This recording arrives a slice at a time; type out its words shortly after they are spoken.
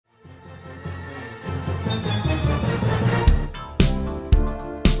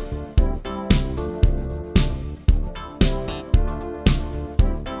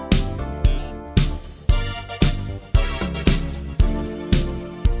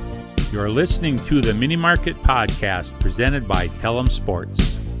You're listening to the Mini Market Podcast presented by Tellem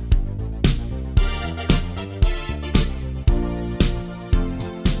Sports.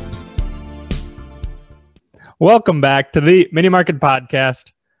 Welcome back to the Mini Market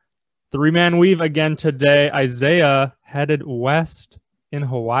Podcast. Three-man weave again today. Isaiah headed west in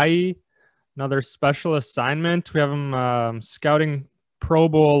Hawaii. Another special assignment. We have him scouting Pro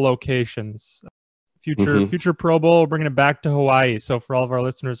Bowl locations. Future Pro Bowl, bringing it back to Hawaii. So for all of our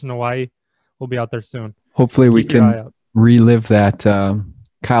listeners in Hawaii, we'll be out there soon. Hopefully we can relive that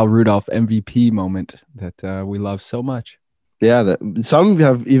Kyle Rudolph MVP moment that we love so much. Yeah, that some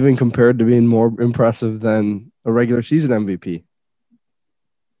have even compared to being more impressive than a regular season MVP.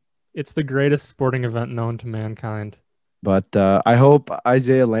 It's the greatest sporting event known to mankind. But I hope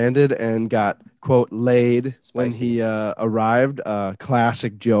Isaiah landed and got, quote, laid when he arrived.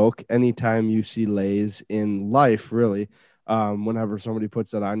 Classic joke. Anytime you see lays in life, really, whenever somebody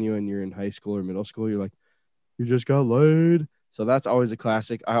puts that on you and you're in high school or middle school, you're like, you just got laid. So that's always a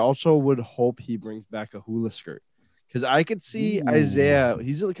classic. I also would hope he brings back a hula skirt because I could see Isaiah.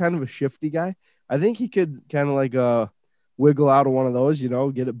 He's kind of a shifty guy. I think he could kind of like wiggle out of one of those,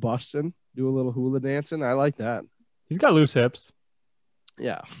 get it busting, do a little hula dancing. I like that. He's got loose hips.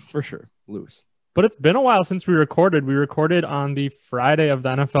 Yeah, for sure. Loose. But it's been a while since we recorded. We recorded on the Friday of the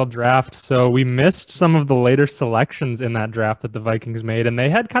NFL draft, so we missed some of the later selections in that draft that the Vikings made, and they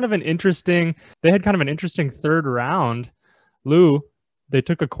had kind of an interesting third round. Lou, they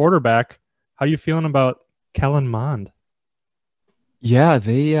took a quarterback. How are you feeling about Kellen Mond? Yeah,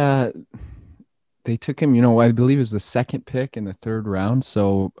 they took him, I believe it was the second pick in the third round.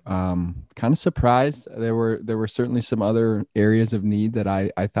 So kind of surprised. There were certainly some other areas of need that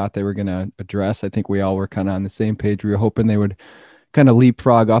I thought they were going to address. I think we all were kind of on the same page. We were hoping they would kind of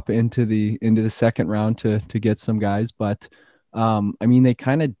leapfrog up into the second round to get some guys. But they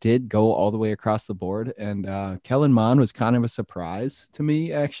kind of did go all the way across the board. And Kellen Mond was kind of a surprise to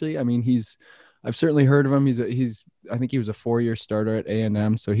me, actually. I've certainly heard of him. I think he was a 4-year starter at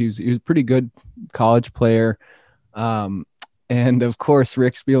A&M, so he was a pretty good college player. And of course,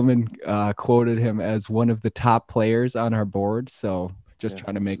 Rick Spielman quoted him as one of the top players on our board. So just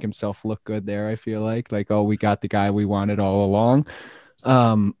trying to make himself look good there. I feel like, oh, we got the guy we wanted all along.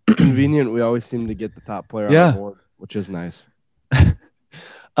 Convenient. We always seem to get the top player on the board, which is nice.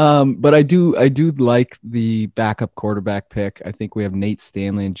 But I do like the backup quarterback pick. I think we have Nate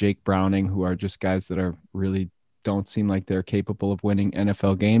Stanley and Jake Browning, who are just guys that are really don't seem like they're capable of winning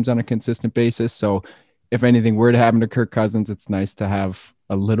NFL games on a consistent basis. So if anything were to happen to Kirk Cousins, it's nice to have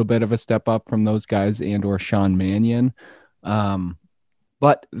a little bit of a step up from those guys and or Sean Mannion.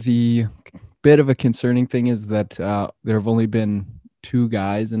 But the bit of a concerning thing is that there have only been 2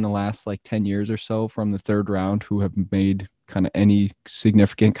 guys in the last 10 years or so from the third round who have made kind of any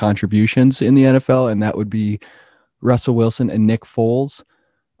significant contributions in the NFL, and that would be Russell Wilson and Nick Foles.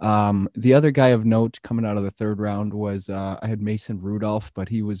 The other guy of note coming out of the third round was I had Mason Rudolph, but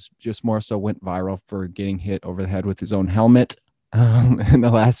he was just more so went viral for getting hit over the head with his own helmet in the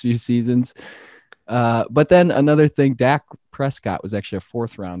last few seasons. But then another thing, Dak Prescott was actually a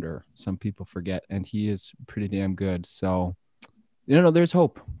 4th rounder. Some people forget, and he is pretty damn good. So, there's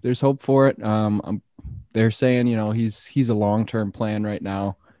hope. There's hope for it. They're saying, he's a long-term plan right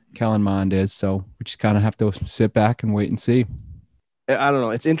now. Kellen Mond is, so we just kind of have to sit back and wait and see. I don't know.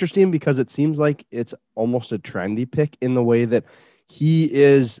 It's interesting because it seems like it's almost a trendy pick in the way that he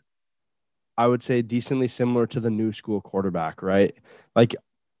is, I would say, decently similar to the new school quarterback, right? Like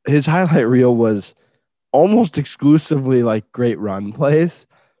his highlight reel was almost exclusively great run plays,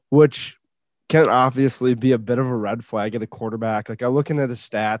 which can obviously be a bit of a red flag at a quarterback. I'm looking at his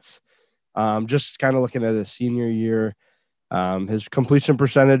stats, just kind of looking at his senior year. His completion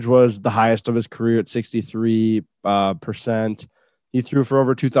percentage was the highest of his career at 63%. He threw for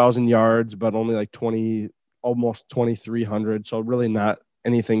over 2,000 yards, but only almost 2,300. So really not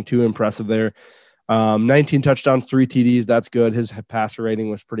anything too impressive there. 19 touchdowns, 3 TDs. That's good. His passer rating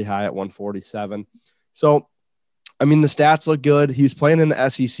was pretty high at 147. So, the stats look good. He was playing in the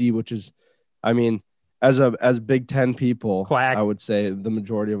SEC, which is, as Big Ten people, Quack. I would say the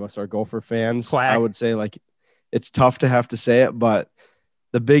majority of us are Gopher fans. Quack. I would say it's tough to have to say it, but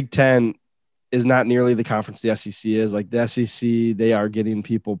the Big Ten is not nearly the conference the SEC is. The SEC, they are getting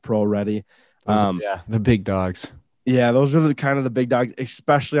people pro ready. The big dogs. Yeah, those are the big dogs,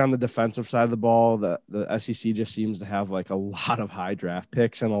 especially on the defensive side of the ball. The SEC just seems to have a lot of high draft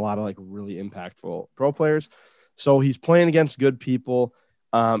picks and a lot of really impactful pro players. So he's playing against good people.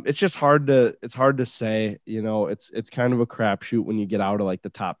 It's just hard to say, it's kind of a crapshoot when you get out of the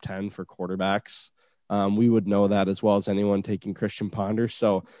top 10 for quarterbacks. We would know that as well as anyone taking Christian Ponder.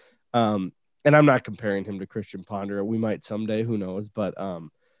 So And I'm not comparing him to Christian Ponder. We might someday, who knows? But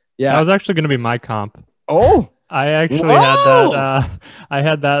yeah. That was actually going to be my comp. Oh, I actually whoa! had that. I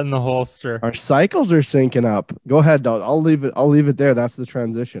had that in the holster. Our cycles are syncing up. Go ahead, Dog. I'll leave it there. That's the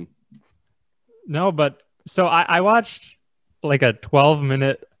transition. No, but so I watched like a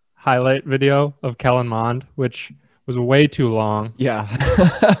 12-minute highlight video of Kellen Mond, which was way too long. Yeah.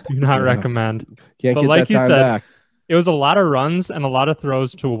 Do not recommend. Can't But get like that you time said, back. it was a lot of runs and a lot of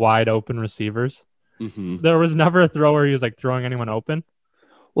throws to wide open receivers. Mm-hmm. There was never a throw where he was like throwing anyone open.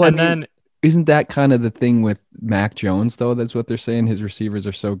 Well, And I mean, then isn't that kind of the thing with Mac Jones, though? That's what they're saying. His receivers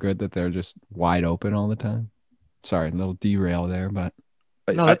are so good that they're just wide open all the time. Sorry, a little derail there, but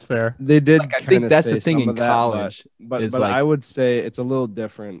no, that's fair. They did. like, I think that's the thing in college. But is like, I would say it's a little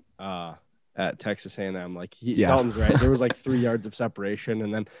different at Texas A&M. Like Dalton's right. There was like 3 yards of separation,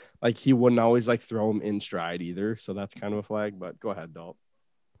 and then like he wouldn't always like throw him in stride either. So that's kind of a flag. But go ahead, Dalton.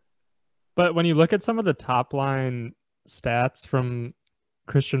 But when you look at some of the top line stats from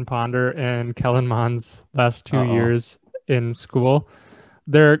Christian Ponder and Kellen Mond's last 2 years in school,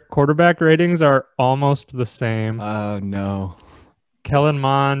 their quarterback ratings are almost the same. Oh, no. Kellen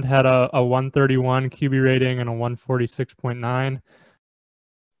Mond had a 131 QB rating and a 146.9.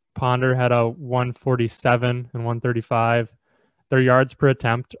 Ponder had a 147 and 135. Their yards per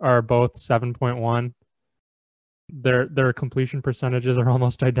attempt are both 7.1. Their completion percentages are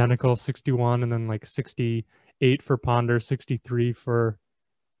almost identical, 61 and then like 68 for Ponder, 63 for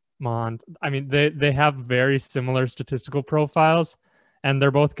Mond. I mean, they have very similar statistical profiles, and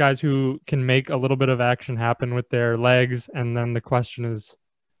they're both guys who can make a little bit of action happen with their legs. And then the question is,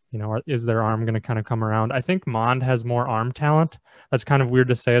 is their arm going to kind of come around? I think Mond has more arm talent. That's kind of weird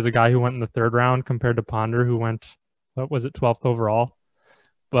to say as a guy who went in the 3rd round compared to Ponder, who went, what was it, 12th overall?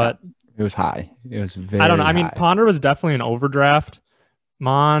 But it was high. It was very I don't know. I mean, high. Ponder was definitely an overdraft.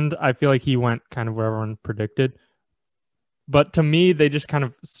 Mond, I feel like he went kind of where everyone predicted. But to me,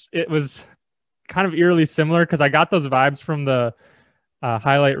 it was kind of eerily similar because I got those vibes from the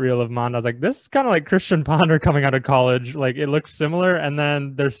highlight reel of Mond. I was like, this is kind of like Christian Ponder coming out of college. Like, it looks similar, and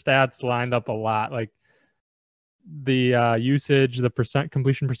then their stats lined up a lot. Like the usage, the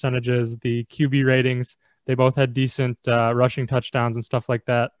completion percentages, the QB ratings, they both had decent rushing touchdowns and stuff like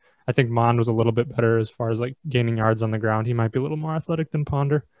that. I think Mond was a little bit better as far as like gaining yards on the ground. He might be a little more athletic than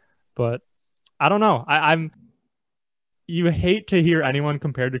Ponder, but I don't know. You hate to hear anyone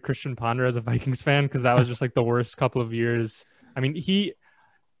compared to Christian Ponder as a Vikings fan, because that was just like the worst couple of years. I mean,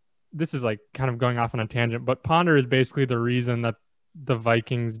 this is like kind of going off on a tangent, but Ponder is basically the reason that the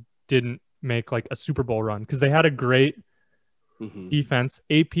Vikings didn't make like a Super Bowl run, because they had a great defense.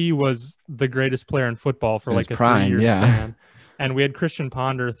 AP was the greatest player in football for like a 3-year span. And we had Christian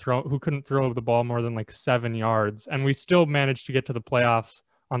Ponder who couldn't throw the ball more than like 7 yards. And we still managed to get to the playoffs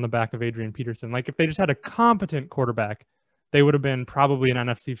on the back of Adrian Peterson. Like, if they just had a competent quarterback, they would have been probably an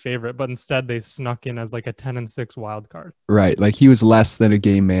NFC favorite, but instead they snuck in as like a 10-6 wild card. Right. Like, he was less than a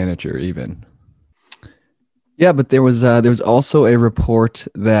game manager even. Yeah, but there was also a report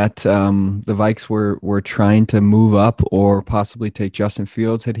that the Vikes were trying to move up or possibly take Justin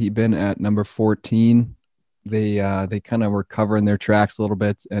Fields had he been at number 14. They kind of were covering their tracks a little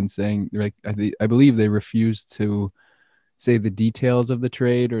bit and saying, like, I believe they refused to say the details of the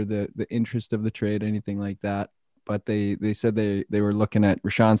trade or the interest of the trade, anything like that. But they said they were looking at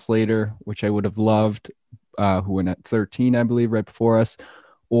Rashawn Slater, which I would have loved, who went at 13, I believe, right before us,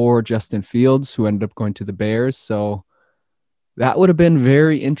 or Justin Fields, who ended up going to the Bears. So that would have been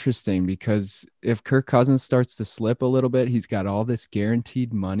very interesting, because if Kirk Cousins starts to slip a little bit, he's got all this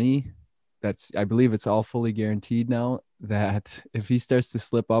guaranteed money. I believe it's all fully guaranteed now, that if he starts to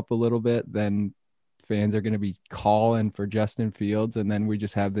slip up a little bit, then fans are going to be calling for Justin Fields. And then we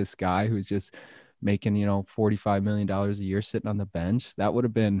just have this guy who's just making, $45 million a year sitting on the bench. That would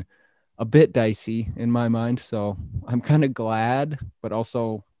have been a bit dicey in my mind. So I'm kind of glad, but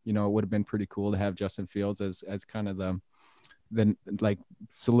also, it would have been pretty cool to have Justin Fields as kind of the like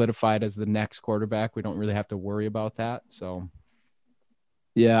solidified as the next quarterback. We don't really have to worry about that. So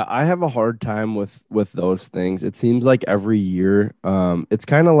yeah, I have a hard time with those things. It seems like every year, it's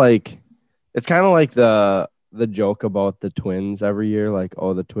kind of like the joke about the Twins every year. Like,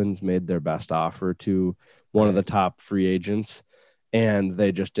 oh, the Twins made their best offer to one of the top free agents, and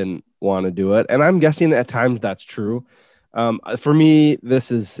they just didn't want to do it. And I'm guessing at times that's true. For me,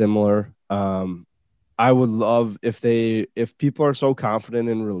 this is similar. I would love if people are so confident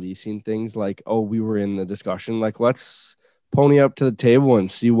in releasing things like, oh, we were in the discussion, like, let's pony up to the table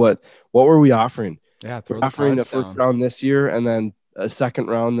and see what were we offering. Yeah, we're offering a first round this year and then a second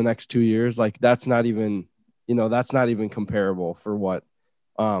round the next 2 years. Like, that's not even comparable for what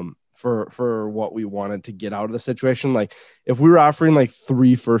for what we wanted to get out of the situation. Like if we were offering like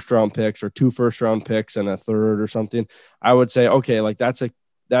 3 first-round picks or 2 first-round picks and a third or something, I would say, okay, like that's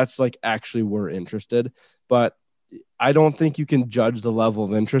like actually we're interested. But I don't think you can judge the level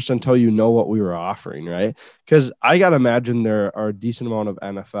of interest until you know what we were offering, right? Because I got to imagine there are a decent amount of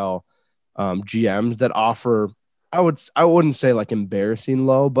NFL GMs that offer, I wouldn't say like embarrassing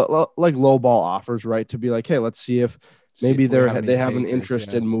low, but like low ball offers, right? To be like, hey, let's see if maybe they have an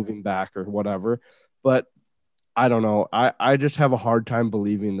interest in moving back or whatever. But I don't know. I just have a hard time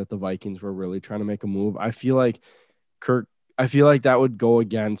believing that the Vikings were really trying to make a move. I feel like that would go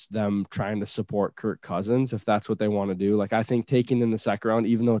against them trying to support Kirk Cousins if that's what they want to do. Like I think taking in the second round,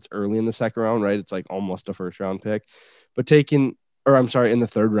 even though it's early in the second round, right? It's like almost a first round pick, but in the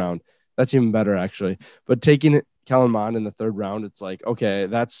third round, that's even better actually. But taking Kellen Mond in the third round, it's like, okay,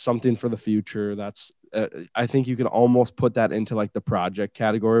 that's something for the future. That's I think you can almost put that into like the project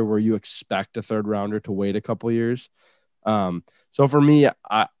category where you expect a third rounder to wait a couple years. So for me,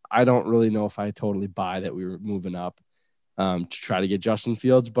 I don't really know if I totally buy that we were moving up to try to get Justin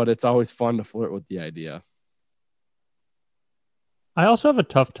Fields, but it's always fun to flirt with the idea. I also have a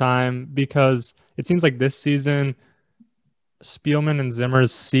tough time because it seems like this season, Spielman and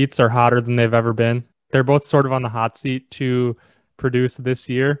Zimmer's seats are hotter than they've ever been. They're both sort of on the hot seat to produce this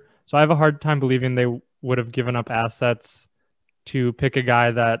year. So I have a hard time believing they would have given up assets to pick a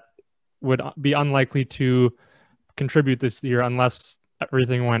guy that would be unlikely to contribute this year unless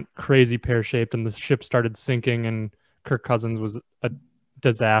everything went crazy pear-shaped and the ship started sinking and Kirk Cousins was a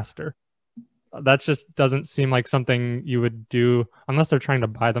disaster. That just doesn't seem like something you would do unless they're trying to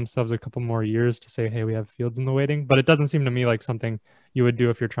buy themselves a couple more years to say, hey, we have Fields in the waiting. But it doesn't seem to me like something you would do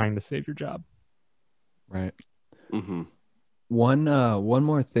if you're trying to save your job. Right. Mm-hmm. One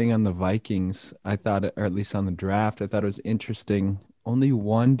more thing on the Vikings, I thought, or at least on the draft, I thought it was interesting. Only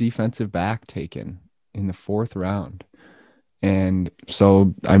one defensive back taken in the 4th round. And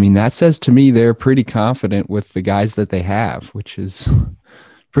so, I mean, that says to me they're pretty confident with the guys that they have, which is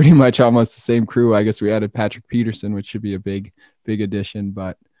pretty much almost the same crew. I guess we added Patrick Peterson, which should be a big addition,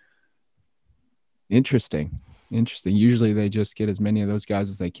 but interesting. Usually they just get as many of those guys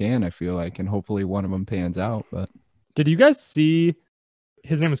as they can, I feel like, and hopefully one of them pans out. But did you guys see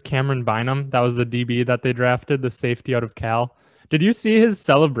his name was Cameron Bynum? That was the DB that they drafted, the safety out of Cal. Did you see his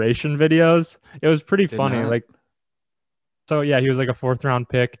celebration videos? It was pretty funny. Not. Like, so yeah, he was like a 4th round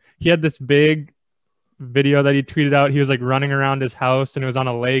pick. He had this big video that he tweeted out. He was like running around his house and it was on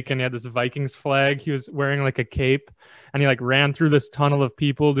a lake and he had this Vikings flag. He was wearing like a cape and he like ran through this tunnel of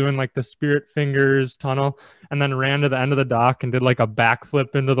people doing like the Spirit Fingers tunnel and then ran to the end of the dock and did like a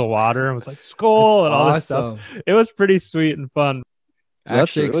backflip into the water and was like skull and all this stuff. It was pretty sweet and fun.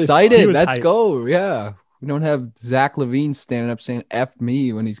 Actually really excited. Let's go. Yeah. We don't have Zach Levine standing up saying F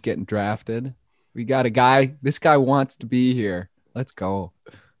me when he's getting drafted. We got a guy. This guy wants to be here. Let's go.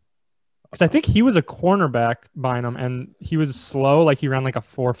 Because I think he was a cornerback, Bynum, and he was slow. Like he ran like a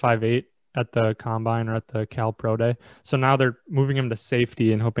 4.58 at the combine or at the Cal Pro Day. So now they're moving him to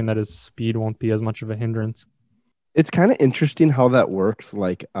safety and hoping that his speed won't be as much of a hindrance. It's kind of interesting how that works.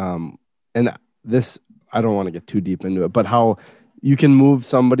 Like, and this, I don't want to get too deep into it, but how you can move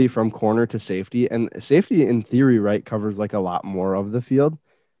somebody from corner to safety, and safety in theory, right, covers like a lot more of the field,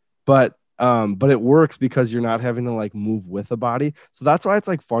 but it works because you're not having to like move with a body. So that's why it's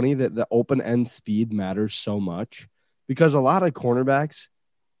like funny that the open end speed matters so much, because a lot of cornerbacks,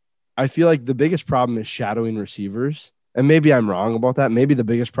 I feel like the biggest problem is shadowing receivers. And maybe I'm wrong about that. Maybe the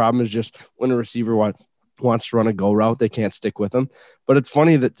biggest problem is just when a receiver wants to run a go route, they can't stick with him. But it's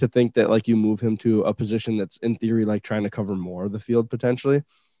funny to think that like you move him to a position that's in theory like trying to cover more of the field potentially.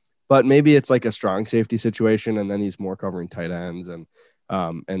 But maybe it's like a strong safety situation, and then he's more covering tight ends and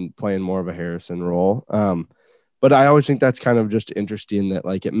playing more of a Harrison role. But I always think that's kind of just interesting that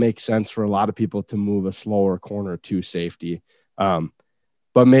like it makes sense for a lot of people to move a slower corner to safety.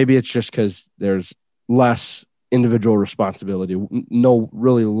 But maybe it's just because there's less individual responsibility, no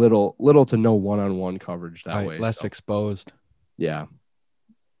really little to no one-on-one coverage that way. Less exposed. Yeah.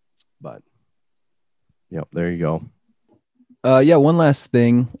 But yep, there you go. Yeah, one last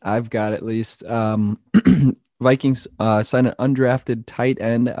thing I've got at least. Vikings signed an undrafted tight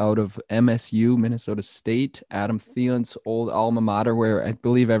end out of MSU, Minnesota State, Adam Thielen's old alma mater, where I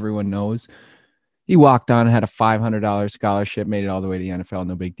believe everyone knows. He walked on and had a $500 scholarship, made it all the way to the NFL,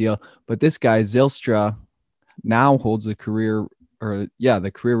 no big deal. But this guy, Zylstra, now holds the career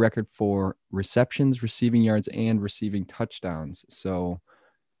record for receptions, receiving yards, and receiving touchdowns. So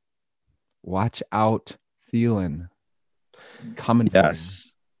watch out, Thielen. Coming for you.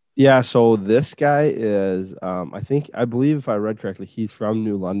 Yeah, so this guy is, I believe if I read correctly, he's from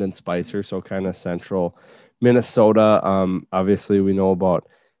New London Spicer, so kind of central Minnesota. Obviously, we know about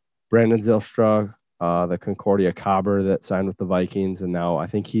Brandon Zylstra, the Concordia Cobber that signed with the Vikings, and now I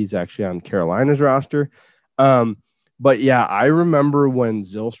think he's actually on Carolina's roster. Um, but yeah, I remember when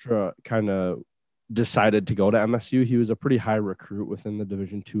Zylstra kind of decided to go to MSU, he was a pretty high recruit within the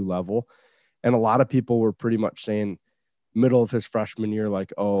Division II level, and a lot of people were pretty much saying middle of his freshman year,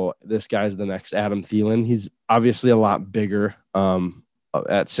 like, oh, this guy's the next Adam Thielen. He's obviously a lot bigger,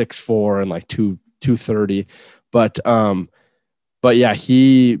 at 6'4" and like 230, but yeah,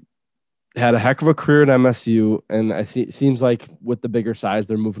 he had a heck of a career at MSU, and it seems like with the bigger size,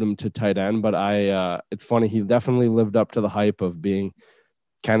 they're moving him to tight end. But it's funny, he definitely lived up to the hype of being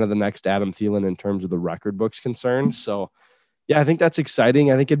kind of the next Adam Thielen in terms of the record books concerned. So yeah, I think that's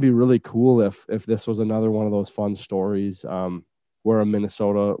exciting. I think it'd be really cool if this was another one of those fun stories, where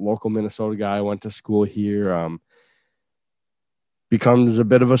a local Minnesota guy went to school here, becomes a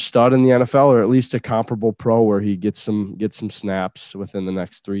bit of a stud in the NFL, or at least a comparable pro where he gets some snaps within the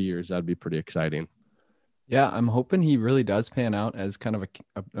next 3 years. That'd be pretty exciting. Yeah, I'm hoping he really does pan out as kind of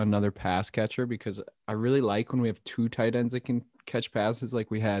another pass catcher, because I really like when we have two tight ends that can catch passes.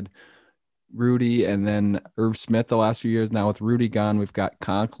 Like we had Rudy and then Irv Smith the last few years. Now with Rudy gone, we've got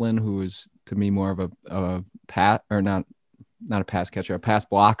Conklin, who is to me more of a pat or not a pass catcher, a pass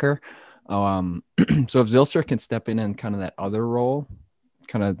blocker. So if Zylstra can step in kind of that other role,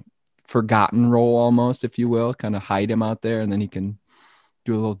 kind of forgotten role almost, if you will, kind of hide him out there, and then he can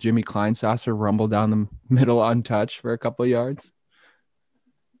do a little Jimmy Kleinsasser rumble down the middle untouched for a couple of yards.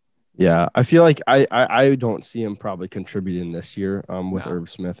 Yeah, I feel like I don't see him probably contributing this year, with No. Irv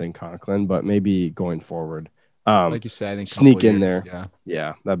Smith and Conklin, but maybe going forward. Like you said, I think Sneak in years, there. Yeah.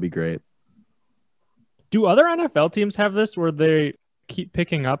 Yeah, that'd be great. Do other NFL teams have this where they keep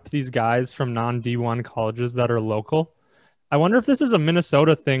picking up these guys from non-D1 colleges that are local? I wonder if this is a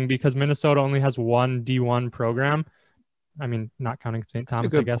Minnesota thing because Minnesota only has one D1 program. I mean, not counting St. That's a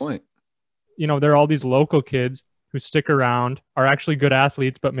Thomas, I good guess. point. You know, there are all these local kids who stick around, are actually good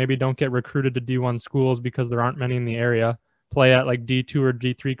athletes, but maybe don't get recruited to D1 schools because there aren't many in the area, play at like D2 or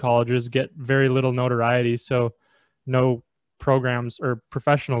D3 colleges, get very little notoriety. So no programs or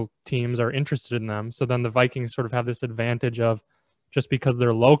professional teams are interested in them. So then the Vikings sort of have this advantage of just because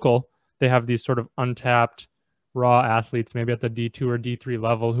they're local, they have these sort of untapped raw athletes, maybe at the D2 or D3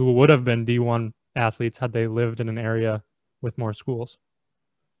 level, who would have been D1 athletes had they lived in an area with more schools.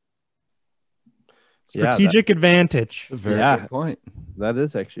 Strategic advantage. Very good point. That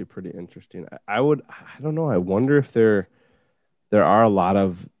is actually pretty interesting. I don't know. I wonder if there are a lot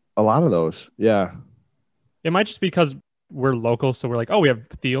of those. Yeah. It might just be because we're local, so we're like, oh, we have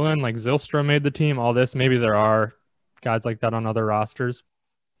Thielen, like Zylstra made the team, all this. Maybe there are guys like that on other rosters.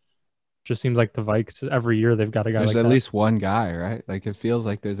 Just seems like the Vikes every year they've got a guy There's like at that. least one guy, right? Like it feels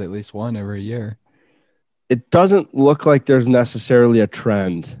like there's at least one every year. It doesn't look like there's necessarily a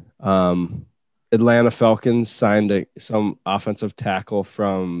trend. Atlanta Falcons signed some offensive tackle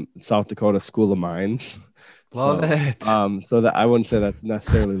from South Dakota School of Mines. Love it. So that I wouldn't say that's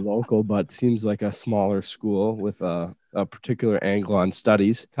necessarily local, but seems like a smaller school with a particular angle on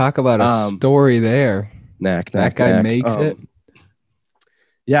studies. Talk about a story there. That guy makes it.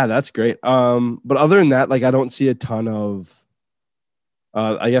 Yeah, that's great. But other than that, like I don't see a ton of.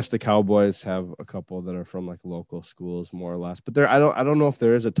 I guess the Cowboys have a couple that are from like local schools, more or less. But I don't know if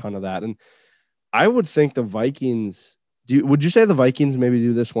there is a ton of that. And I would think the Vikings. Would you say the Vikings maybe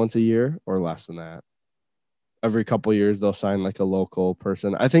do this once a year or less than that? Every couple of years they'll sign like a local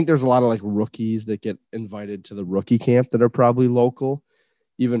person. I think there's a lot of like rookies that get invited to the rookie camp that are probably local,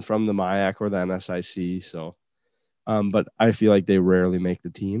 even from the MIAC or the NSIC. So, but I feel like they rarely make the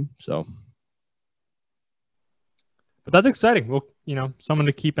team. So. But that's exciting. Well, someone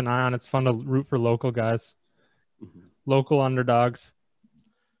to keep an eye on. It's fun to root for local guys, local underdogs.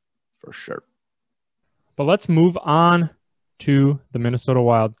 For sure. But let's move on to the Minnesota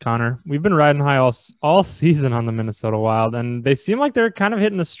Wild, Connor. We've been riding high all season on the Minnesota Wild, and they seem like they're kind of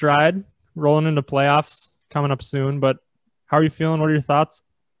hitting a stride, rolling into playoffs coming up soon. But how are you feeling? What are your thoughts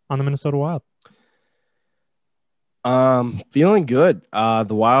on the Minnesota Wild? Feeling good. The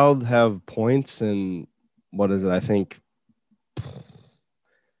Wild have points and what is it? I think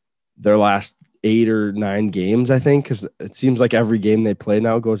their last 8 or 9 games, I think, because it seems like every game they play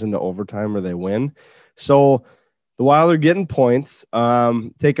now goes into overtime or they win. So the Wild are getting points.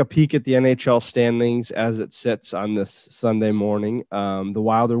 Take a peek at the NHL standings as it sits on this Sunday morning. The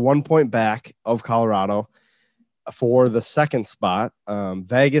Wild are 1 point back of Colorado for the second spot.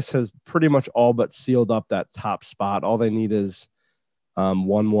 Vegas has pretty much all but sealed up that top spot. All they need is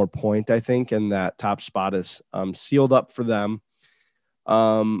one more point, I think, and that top spot is sealed up for them.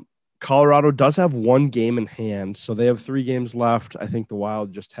 Colorado does have one game in hand, so they have 3 games left. I think the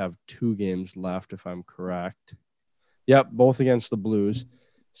Wild just have 2 games left, if I'm correct. Yep, both against the Blues.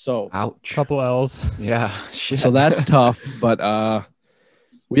 So Ouch. Couple L's. Yeah. Shit. so that's tough, but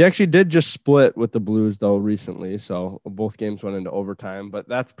we actually did just split with the Blues though recently. So both games went into overtime, but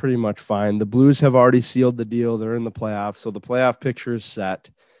that's pretty much fine. The Blues have already sealed the deal. They're in the playoffs, so the playoff picture is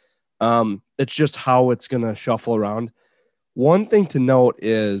set. It's just how it's going to shuffle around. One thing to note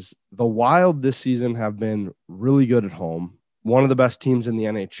is the Wild this season have been really good at home. One of the best teams in the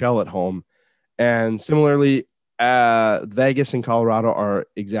NHL at home. And similarly, Vegas and Colorado are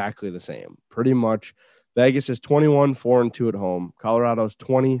exactly the same. Pretty much Vegas is 21-4-2 at home. Colorado's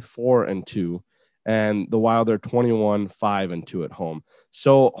 24-2. And the Wild are 21-5-2 at home.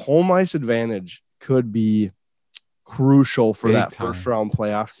 So home ice advantage could be crucial for that first round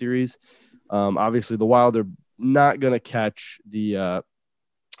playoff series. Obviously, the Wild are not going to catch the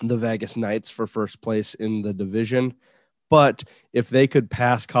Vegas Knights for first place in the division. But if they could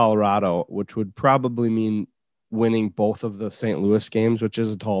pass Colorado, which would probably mean winning both of the St. Louis games, which is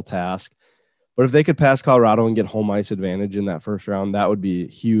a tall task. But if they could pass Colorado and get home ice advantage in that first round, that would be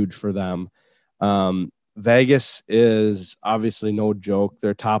huge for them. Vegas is obviously no joke.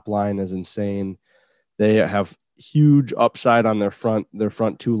 Their top line is insane. They have huge upside on their front. Their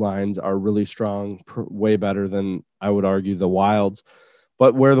front 2 lines are really strong, way better than I would argue the Wilds.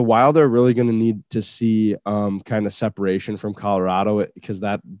 But where the Wild are really going to need to see kind of separation from Colorado, because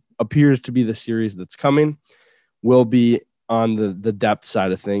that appears to be the series that's coming, will be on the depth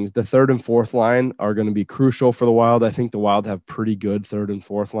side of things. The 3rd and 4th line are going to be crucial for the Wild. I think the Wild have pretty good 3rd and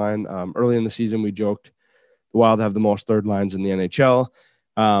 4th line. Early in the season, we joked the Wild have the most 3rd lines in the NHL.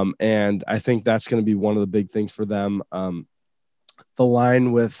 And I think that's going to be one of the big things for them. The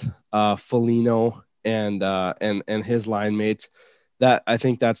line with Foligno and his line mates, that I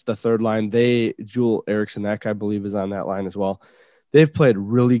think that's the 3rd line. Joel Eriksson-Ek, I believe, is on that line as well. They've played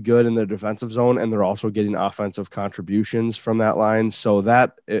really good in their defensive zone, and they're also getting offensive contributions from that line. So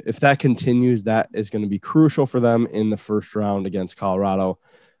that if that continues, that is going to be crucial for them in the first round against Colorado.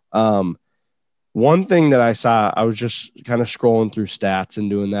 One thing that I saw, I was just kind of scrolling through stats and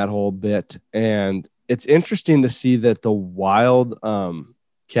doing that whole bit, and it's interesting to see that the Wild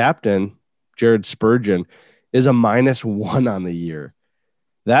captain, Jared Spurgeon, is a -1 on the year.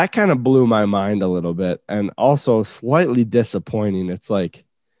 That kind of blew my mind a little bit, and also slightly disappointing. It's like,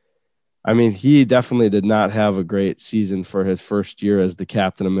 I mean, he definitely did not have a great season for his first year as the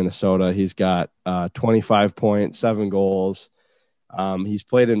captain of Minnesota. He's got 25 points, 7 goals. He's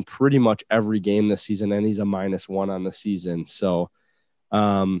played in pretty much every game this season, and he's a -1 on the season. So,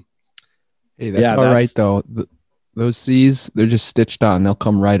 hey, that's all right though. Those C's, they're just stitched on. They'll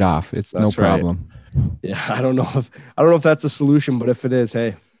come right off. It's no problem. Yeah, I don't know if that's a solution, but if it is,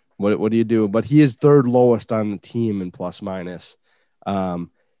 hey, what do you do? But he is 3rd lowest on the team in plus minus,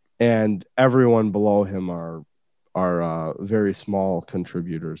 and everyone below him are very small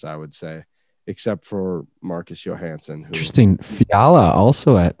contributors, I would say, except for Marcus Johansson. Interesting. Fiala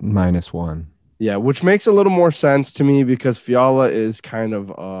also at -1. Yeah, which makes a little more sense to me because Fiala is kind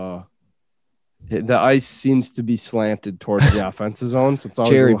of the ice seems to be slanted towards the offensive zone, so it's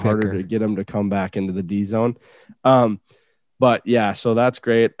always a little harder to get him to come back into the D zone. But yeah, so that's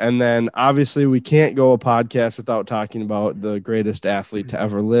great. And then obviously we can't go a podcast without talking about the greatest athlete to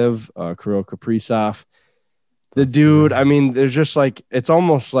ever live, Kirill Kaprizov. The dude, I mean, there's just like, it's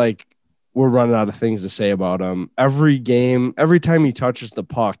almost like we're running out of things to say about him. Every game, every time he touches the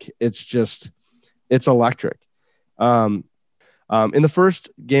puck, it's electric. In the first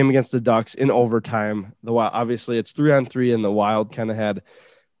game against the Ducks in overtime, the Wild, obviously it's 3-on-3, and the Wild kind of had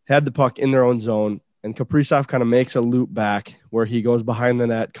the puck in their own zone, and Kaprizov kind of makes a loop back where he goes behind the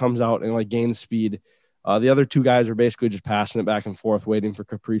net, comes out and like gains speed. The other 2 guys are basically just passing it back and forth, waiting for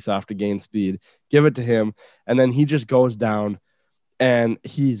Kaprizov to gain speed, give it to him, and then he just goes down and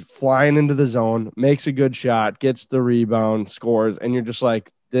he's flying into the zone, makes a good shot, gets the rebound, scores, and you're just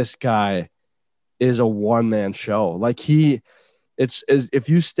like, this guy is a one-man show. Like if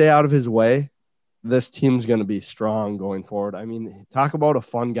you stay out of his way, this team's going to be strong going forward. I mean, talk about a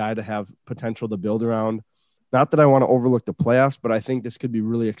fun guy to have potential to build around. Not that I want to overlook the playoffs, but I think this could be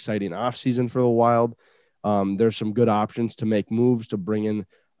really exciting offseason for the Wild. There's some good options to make moves to bring in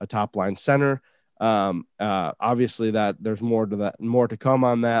a top line center. Obviously that there's more to come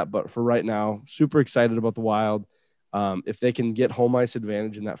on that, but for right now, super excited about the Wild. If they can get home ice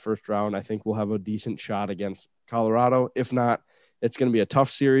advantage in that first round, I think we'll have a decent shot against Colorado. If not, it's going to be a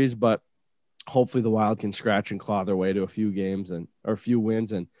tough series, but hopefully the Wild can scratch and claw their way to a few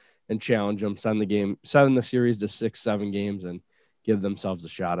wins and challenge them, send the series to 6-7 games and give themselves a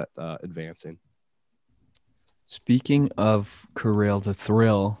shot at advancing. Speaking of Kirill the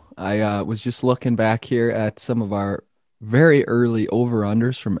Thrill, I was just looking back here at some of our very early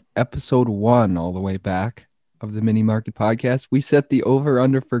over-unders from episode 1 all the way back of the Mini Market Podcast. We set the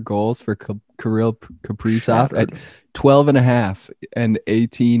over-under for goals for Kirill Kaprizov at 12.5, and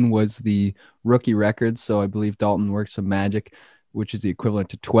 18 was the rookie record. So I believe Dalton worked some magic, which is the equivalent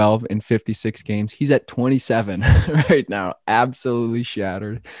to 12 in 56 games. He's at 27 right now, absolutely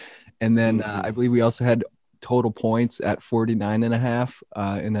shattered. And then I believe we also had total points at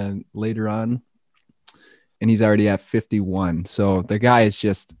 49.5 in a later on, and he's already at 51. So the guy is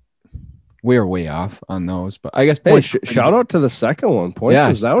just we're way off on those, but I guess shout out to the second one. Points,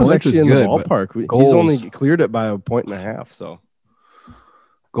 yeah, that was actually in good, the ballpark. He's only cleared it by 1.5. So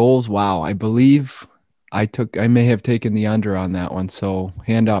goals, wow! I believe I may have taken the under on that one. So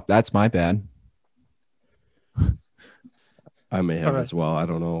hand up, that's my bad. I may have as well. I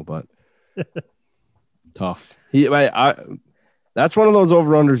don't know, but tough. That's one of those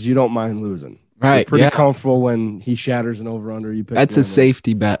over-unders you don't mind losing. Right. You're pretty comfortable when he shatters an over-under. You pick that's a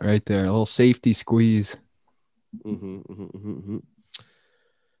safety bet right there. A little safety squeeze.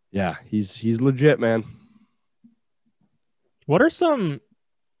 Yeah, he's legit, man. What are some?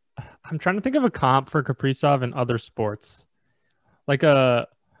 I'm trying to think of a comp for Kaprizov in other sports, like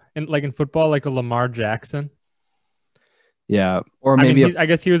in football, like a Lamar Jackson. Yeah, or maybe I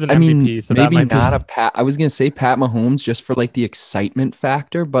guess he was an MVP. So maybe that might not a Pat. I was gonna say Pat Mahomes just for like the excitement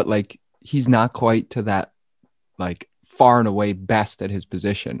factor, but like he's not quite to that like far and away best at his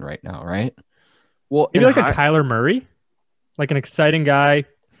position right now, right? Well, maybe like a Kyler Murray, like an exciting guy.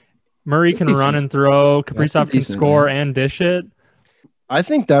 Murray can run and throw. Kaprizov can score and dish it. I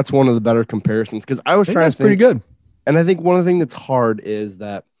think that's one of the better comparisons because I was trying to think. Pretty good. And I think one of the things that's hard is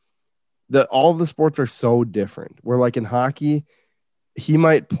that all of the sports are so different. Where like in hockey, he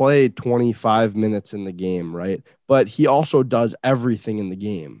might play 25 minutes in the game, right? But he also does everything in the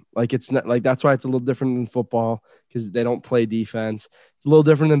game. Like it's not like that's why it's a little different than football because they don't play defense. It's a little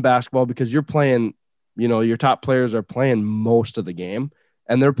different than basketball because you're playing, your top players are playing most of the game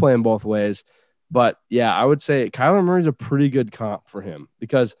and they're playing both ways. But yeah, I would say Kyler Murray's a pretty good comp for him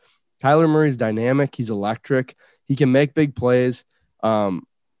because Kyler Murray's dynamic. He's electric. He can make big plays.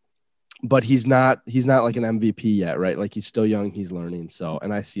 But he's not like an MVP yet, right? Like he's still young, he's learning. So,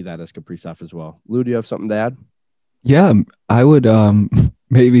 and I see that as Kaprizov as well. Lou, do you have something to add? Yeah, I would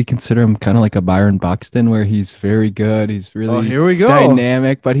maybe consider him kind of like a Byron Buxton where he's very good. He's really here we go.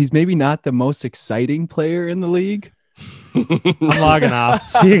 Dynamic, but he's maybe not the most exciting player in the league. I'm logging off.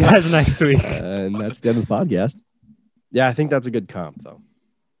 See you guys next week. And that's the end of the podcast. Yeah, I think that's a good comp though.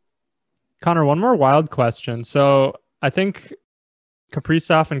 Connor, one more wild question. So I think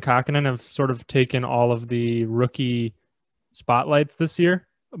Kaprizov and Kakkonen have sort of taken all of the rookie spotlights this year,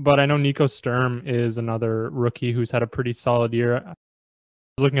 but I know Nico Sturm is another rookie who's had a pretty solid year. I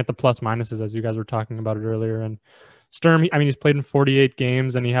was looking at the plus minuses as you guys were talking about it earlier, and Sturm, he's played in 48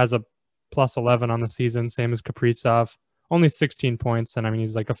 games and he has a plus 11 on the season, same as Kaprizov, only 16 points, and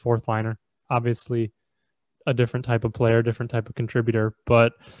he's like a fourth liner, obviously a different type of player, different type of contributor,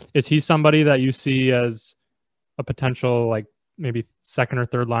 but is he somebody that you see as a potential like maybe second or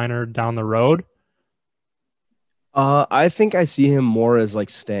third liner down the road? I think I see him more as like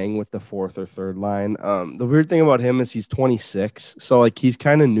staying with the fourth or third line. The weird thing about him is he's 26. So like he's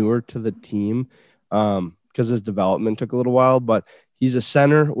kind of newer to the team because his development took a little while, but he's a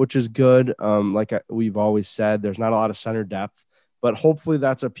center, which is good. We've always said, there's not a lot of center depth, but hopefully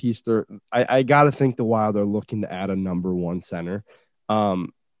that's a piece there. I got to think the Wild are looking to add a number one center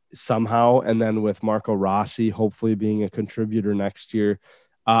somehow. And then with Marco Rossi, hopefully being a contributor next year,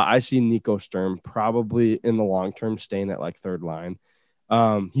 I see Nico Sturm probably in the long term staying at like third line.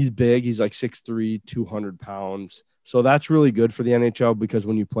 He's big. He's like 6'3", 200 pounds. So that's really good for the NHL because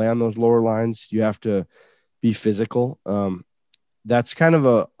when you play on those lower lines, you have to be physical. That's kind of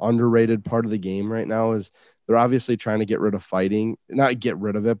a underrated part of the game right now is they're obviously trying to get rid of fighting, not get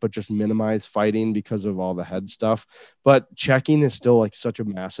rid of it, but just minimize fighting because of all the head stuff. But checking is still like such a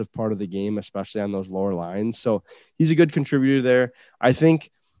massive part of the game, especially on those lower lines. So he's a good contributor there. I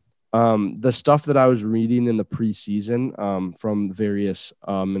think the stuff that I was reading in the preseason from various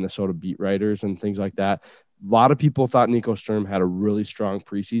Minnesota beat writers and things like that, a lot of people thought Nico Sturm had a really strong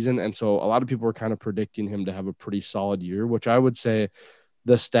preseason. And so a lot of people were kind of predicting him to have a pretty solid year, which I would say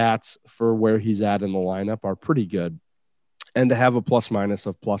the stats for where he's at in the lineup are pretty good. And to have a plus minus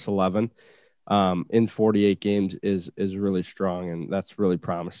of plus 11 in 48 games is really strong. And that's really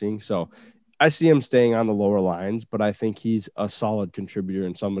promising. So I see him staying on the lower lines, but I think he's a solid contributor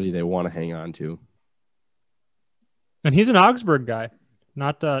and somebody they want to hang on to. And he's an Augsburg guy,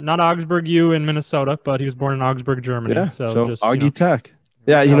 not Augsburg U in Minnesota, but he was born in Augsburg, Germany. Yeah, so just Augie Tech.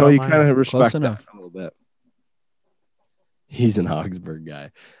 Yeah, shout out you my- kind of respect that enough. a little bit. He's an Augsburg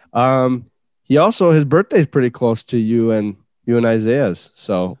guy. He also, his birthday's pretty close to you and Isaiah's,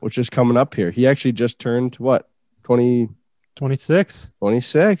 so which is coming up here. He actually just turned what, 26.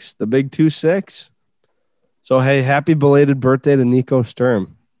 26, the big 2-6. So hey, happy belated birthday to Nico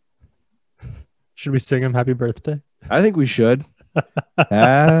Sturm. Should we sing him happy birthday? I think we should.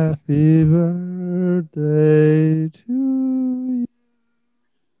 Happy birthday to you.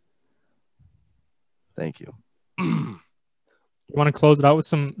 Thank you. You want to close it out with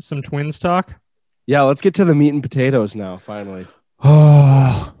some Twins talk? Yeah, let's get to the meat and potatoes now, finally.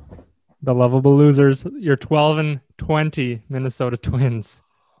 Oh, The Lovable Losers, your 12-20 Minnesota Twins.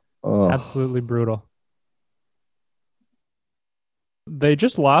 Oh. Absolutely brutal. They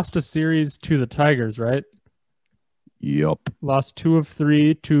just lost a series to the Tigers, right? Yup. Lost 2 of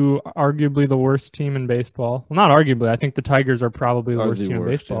 3 to arguably the worst team in baseball. Well, not arguably. I think the Tigers are probably the worst team in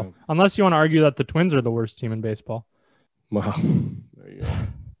baseball. Yeah. Unless you want to argue that the Twins are the worst team in baseball. Wow. There you go.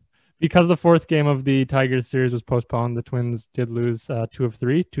 Because the 4th game of the Tigers series was postponed, the Twins did lose 2 of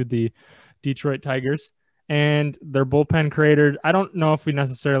 3 to the Detroit Tigers. And their bullpen cratered. I don't know if we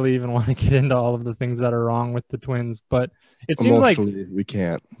necessarily even want to get into all of the things that are wrong with the Twins, but it seems like we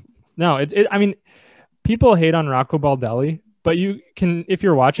can't. no. I mean, people hate on Rocco Baldelli, but you can, if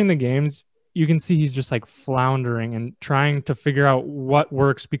you're watching the games, you can see he's just like floundering and trying to figure out what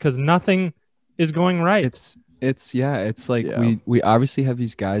works because nothing is going right. it's like we obviously have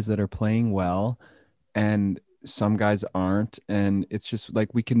these guys that are playing well and some guys aren't, and it's just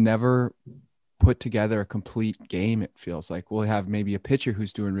like we can never put together a complete game. It feels like we'll have maybe a pitcher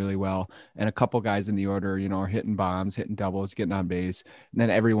who's doing really well and a couple guys in the order, are hitting bombs, hitting doubles, getting on base, and then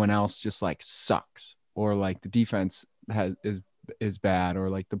everyone else just like sucks, or like the defense is bad, or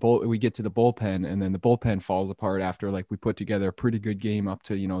like we get to the bullpen and then the bullpen falls apart after like we put together a pretty good game up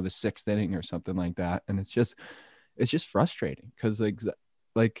to the 6th inning or something like that, and it's just frustrating because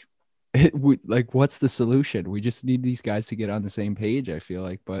what's the solution? We just need these guys to get on the same page, I feel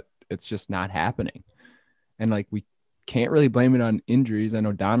like, but it's just not happening. And like we can't really blame it on injuries. I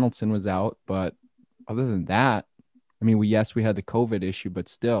know Donaldson was out, but other than that, I mean, we had the COVID issue, but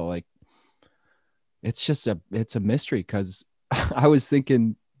still, like, it's a mystery because I was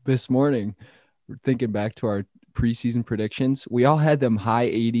thinking this morning, thinking back to our preseason predictions, we all had them high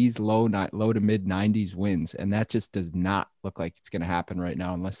 80s, low to mid 90s wins, and that just does not look like it's going to happen right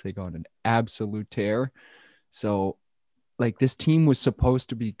now unless they go on an absolute tear. So, like, this team was supposed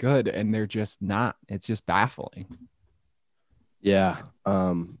to be good, and they're just not. It's just baffling. Yeah,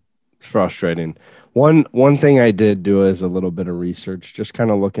 it's frustrating. One thing I did do is a little bit of research, just kind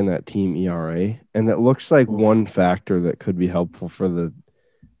of looking at team ERA, and it looks like one factor that could be helpful for the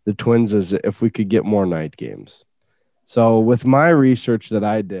Twins is if we could get more night games. So with my research that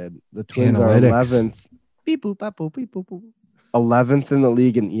I did, the Twins Analytics. are 11th in the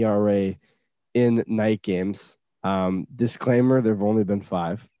league in ERA in night games. Disclaimer, there have only been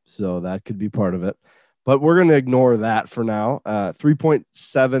 5, so that could be part of it. But we're going to ignore that for now.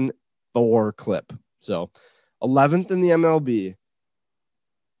 3.74 clip. So 11th in the MLB.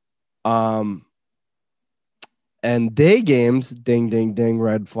 And day games, ding, ding, ding,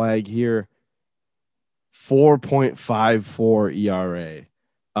 red flag here. 4.54 ERA.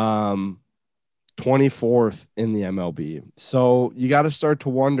 24th in the MLB. So you got to start to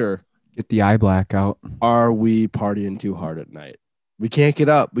wonder, Get the eye black out. are we partying too hard at night? We can't get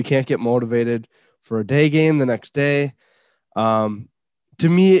up. We can't get motivated for a day game the next day. To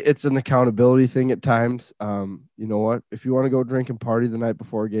me, it's an accountability thing at times. You know what? If you want to go drink and party the night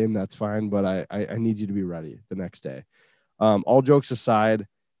before a game, that's fine, but I need you to be ready the next day. All jokes aside,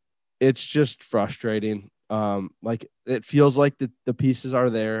 it's just frustrating. Like, it feels like the pieces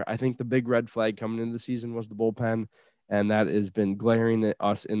are there. I think the big red flag coming into the season was the bullpen, and that has been glaring at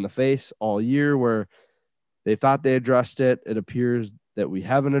us in the face all year, where they thought they addressed it. It appears that we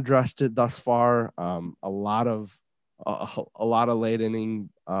haven't addressed it thus far. A lot of late inning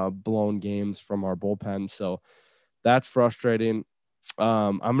blown games from our bullpen. So that's frustrating.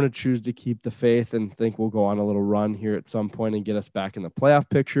 I'm going to choose to keep the faith and think we'll go on a little run here at some point and get us back in the playoff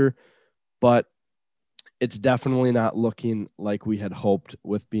picture. But it's definitely not looking like we had hoped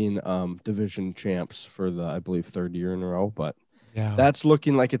with being division champs for the, I believe, 3rd year in a row. But Yeah. that's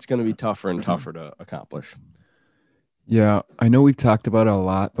looking like it's going to be tougher and tougher to accomplish. Yeah, I know we've talked about it a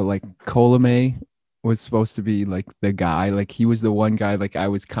lot, but like Colome was supposed to be like the guy. Like he was the one guy like I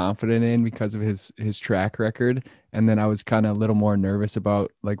was confident in because of his track record. And then I was kind of a little more nervous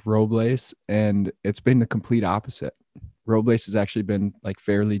about like Robles, and it's been the complete opposite. Robles has actually been like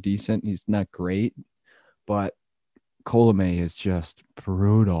fairly decent. He's not great, but Colome is just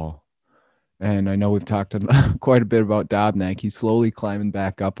brutal. And I know we've talked quite a bit about Dobnak. He's slowly climbing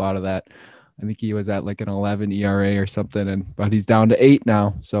back up out of that. I think he was at like an 11 ERA or something, but he's down to 8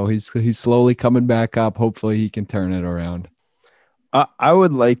 now. So he's slowly coming back up. Hopefully he can turn it around. I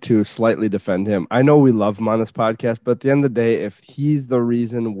would like to slightly defend him. I know we love him on this podcast, but at the end of the day, if he's the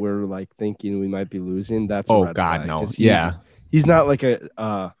reason we're like thinking we might be losing, that's a red flag, no. 'cause Yeah. he's not like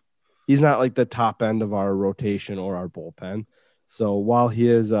he's not like the top end of our rotation or our bullpen. So while he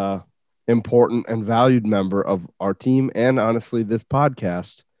is a important and valued member of our team and honestly this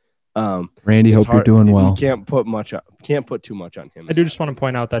podcast, Randy, hope you're doing well. You can't put too much on him. I do just want to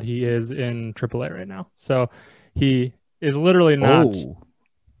point out that he is in AAA right now. So he is literally not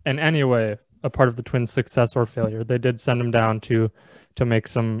in any way a part of the Twins' success or failure. They did send him down to make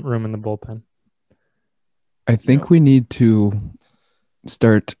some room in the bullpen. I think we need to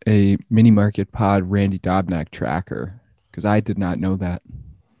start a mini market pod Randy Dobnak tracker, because I did not know that.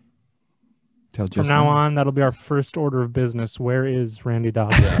 From now on, that'll be our first order of business. Where is Randy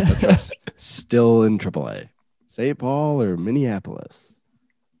Dobnak? Still in AAA. St. Paul or Minneapolis?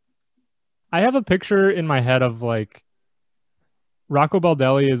 I have a picture in my head of like Rocco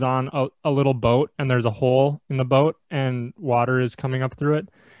Baldelli is on a little boat, and there's a hole in the boat and water is coming up through it,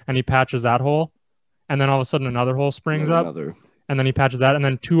 and he patches that hole, and then all of a sudden another hole springs up, and then he patches that, and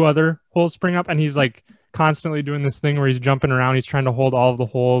then 2 other holes spring up, and he's like constantly doing this thing where he's jumping around. He's trying to hold all of the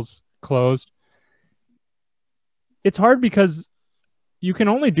holes closed. It's hard because you can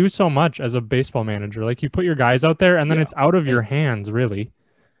only do so much as a baseball manager. Like you put your guys out there, and then it's out of your hands, really.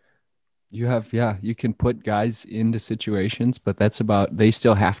 You have, you can put guys into situations, but that's about, they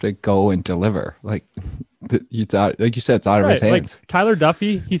still have to go and deliver. Like it's out, like you said, it's out of his hands. Like Tyler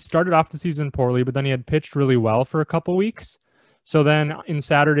Duffy, he started off the season poorly, but then he had pitched really well for a couple weeks. So then in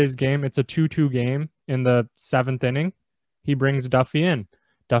Saturday's game, it's a 2-2 game in the 7th inning. He brings Duffy in.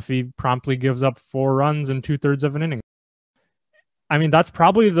 Duffy promptly gives up 4 runs in 2/3 of an inning. I mean, that's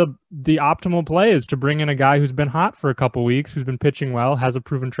probably the optimal play, is to bring in a guy who's been hot for a couple weeks, who's been pitching well, has a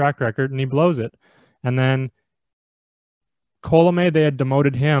proven track record, and he blows it. And then Colome, they had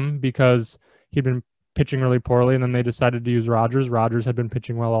demoted him because he'd been pitching really poorly, and then they decided to use Rogers. Rogers had been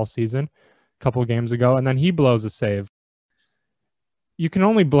pitching well all season a couple of games ago, and then he blows a save. You can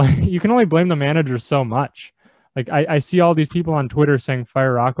only blame the manager so much. Like I see all these people on Twitter saying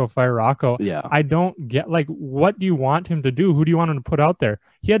fire Rocco, fire Rocco. Yeah. I don't get, like, what do you want him to do? Who do you want him to put out there?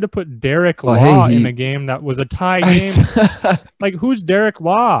 He had to put Derek Law in a game that was a tie game. Like, who's Derek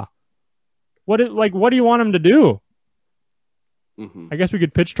Law? What do you want him to do? Mm-hmm. I guess we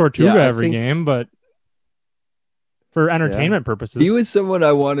could pitch Tortuga every game, but for entertainment purposes. He was someone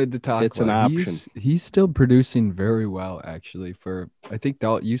I wanted to talk about. An option. He's still producing very well, actually. I think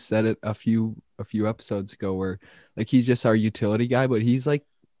you said it a few episodes ago, where like he's just our utility guy, but he's like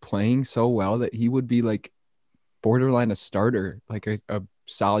playing so well that he would be like borderline a starter, like a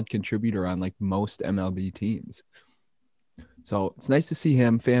solid contributor on like most MLB teams. So it's nice to see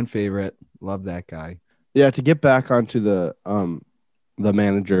him. Fan favorite. Love that guy. Yeah, to get back onto the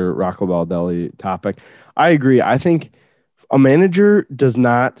manager Rocco Baldelli topic, I agree. I think a manager does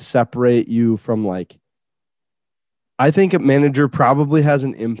not separate you from like. I think a manager probably has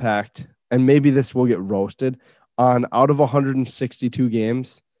an impact, and maybe this will get roasted, on out of 162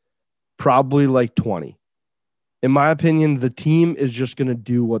 games, probably like 20. In my opinion, the team is just going to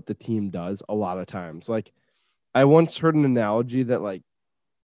do what the team does a lot of times. Like, I once heard an analogy that like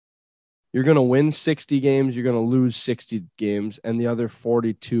you're going to win 60 games, you're going to lose 60 games, and the other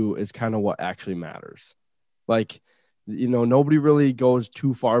 42 is kind of what actually matters. Like, nobody really goes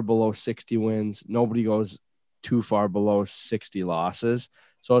too far below 60 wins. Nobody goes too far below 60 losses.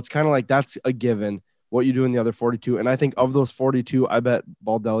 So it's kind of like that's a given, what you do in the other 42. And I think of those 42, I bet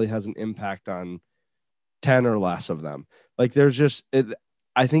Baldelli has an impact on 10 or less of them. Like there's just,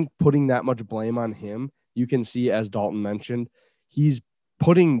 I think putting that much blame on him, you can see, as Dalton mentioned, he's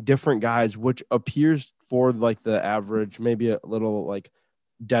putting different guys, which appears for like the average, maybe a little like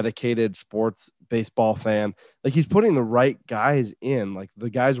dedicated sports baseball fan, like he's putting the right guys in, like the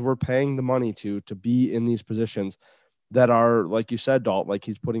guys we're paying the money to be in these positions that are, like you said, Dalt, like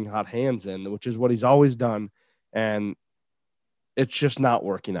he's putting hot hands in, which is what he's always done. And it's just not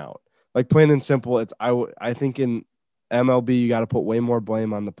working out. Like plain and simple. I think in MLB, you got to put way more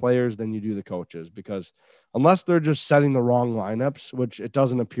blame on the players than you do the coaches, because unless they're just setting the wrong lineups, which it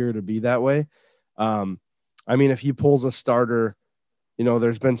doesn't appear to be that way, I mean, if he pulls a starter,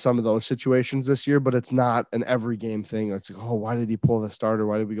 there's been some of those situations this year, but it's not an every game thing. It's like, oh, why did he pull the starter?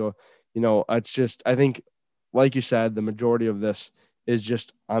 Why did we go? It's just, I think, like you said, the majority of this is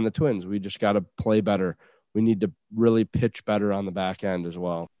just on the Twins. We just got to play better. We need to really pitch better on the back end as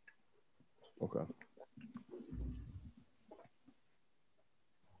well. Okay.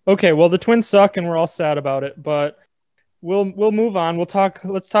 Okay, well, the Twins suck and we're all sad about it, but we'll move on.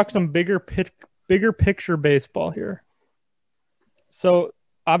 Let's talk some bigger picture baseball here. So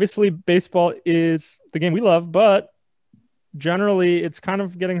obviously baseball is the game we love, but generally it's kind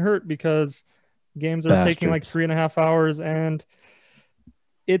of getting hurt because games are taking like 3.5 hours and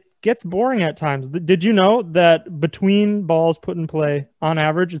it gets boring at times. Did you know that between balls put in play, on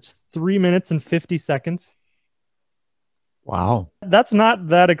average, it's 3 minutes and 50 seconds? Wow. That's not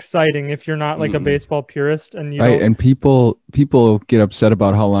that exciting if you're not like a baseball purist and you right. don't... And people get upset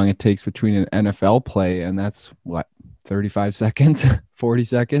about how long it takes between an NFL play, and that's what, 35 seconds, 40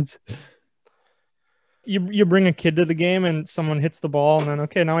 seconds. You bring a kid to the game and someone hits the ball and then,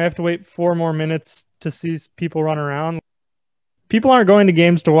 okay, now I have to wait 4 more minutes to see people run around. People aren't going to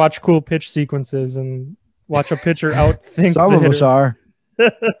games to watch cool pitch sequences and watch a pitcher outthink some the of hitter. us are.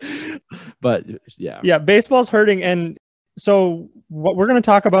 But yeah, baseball's hurting. And so what we're going to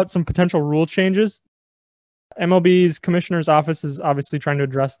talk about some potential rule changes. MLB's commissioner's office is obviously trying to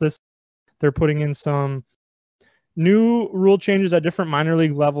address this. They're putting in some new rule changes at different minor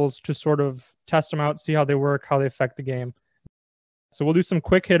league levels to sort of test them out, see how they work, how they affect the game. So we'll do some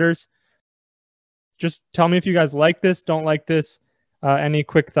quick hitters. Just tell me if you guys like this, don't like this. Any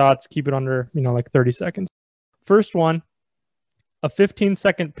quick thoughts, keep it under, like 30 seconds. First one, a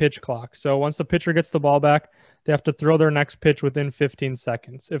 15-second pitch clock. So once the pitcher gets the ball back, they have to throw their next pitch within 15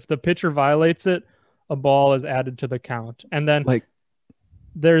 seconds. If the pitcher violates it, a ball is added to the count. And then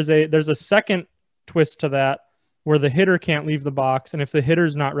there's a second twist to that where the hitter can't leave the box. And if the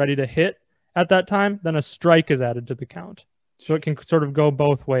hitter's not ready to hit at that time, then a strike is added to the count. So it can sort of go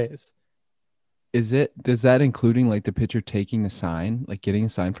both ways. Does that including like the pitcher taking the sign, like getting a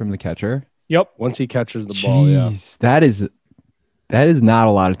sign from the catcher? Yep. Once he catches the ball, yeah. That is not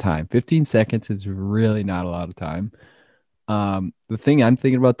a lot of time. 15 seconds is really not a lot of time. The thing I'm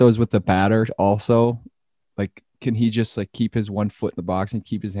thinking about though is with the batter also, like, can he just like keep his 1 foot in the box and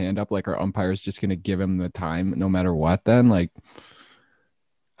keep his hand up? Like, our umpire is just going to give him the time no matter what then? Like,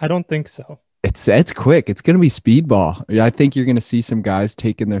 I don't think so. It's quick. It's going to be speedball. I think you're going to see some guys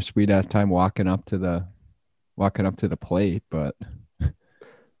taking their sweet ass time walking up to the plate. But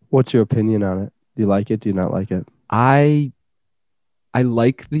what's your opinion on it? Do you like it? Do you not like it? I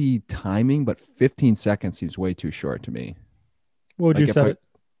like the timing, but 15 seconds seems way too short to me. What would you set it?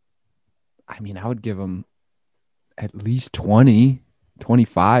 I mean, I would give him at least 20,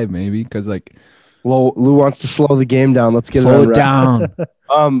 25 maybe, because like, well, Lou wants to slow the game down. Let's get slow it down.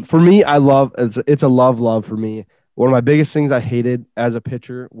 For me, I love it's a love for me. One of my biggest things I hated as a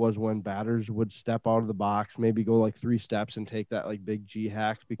pitcher was when batters would step out of the box, maybe go like 3 steps and take that like big G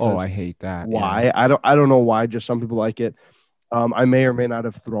hack. Because I hate that. Why? Yeah. I don't know why. Just some people like it. I may or may not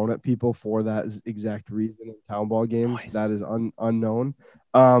have thrown at people for that exact reason in town ball games. Nice. That is unknown.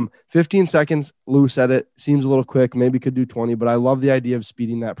 15 seconds. Lou said it. Seems a little quick. Maybe could do 20, but I love the idea of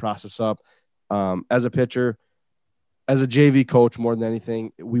speeding that process up. As a pitcher, as a JV coach, more than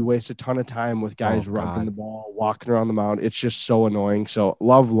anything, we waste a ton of time with guys running the ball, walking around the mound. It's just so annoying. So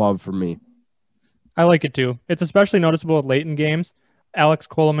love for me. I like it too. It's especially noticeable late in games. Alex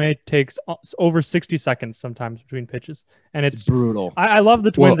Colomé takes over 60 seconds sometimes between pitches, and it's brutal. I love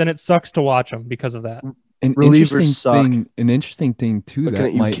the Twins, and it sucks to watch them because of that. An interesting thing too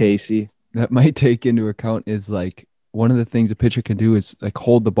that might take into account is like, one of the things a pitcher can do is like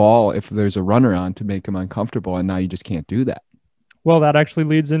hold the ball if there's a runner on to make him uncomfortable, and now you just can't do that. Well, that actually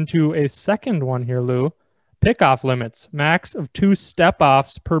leads into a second one here, Lou. Pickoff limits, max of 2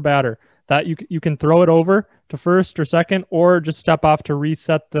 step-offs per batter. That you can throw it over to first or second, or just step off to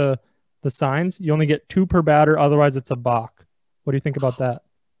reset the signs. You only get 2 per batter, otherwise it's a balk. What do you think about that?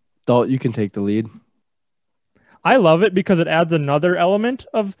 You can take the lead. I love it because it adds another element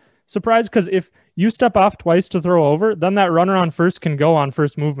of surprise, because if you step off twice to throw over, then that runner on first can go on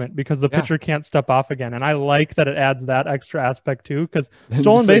first movement because the pitcher can't step off again. And I like that it adds that extra aspect too, because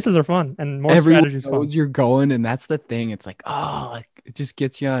stolen bases are fun and more strategies fun. You're going, and that's the thing. It's like, it just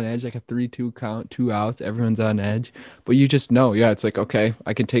gets you on edge, like a 3-2 count, 2 outs. Everyone's on edge, but you just know, it's like, okay,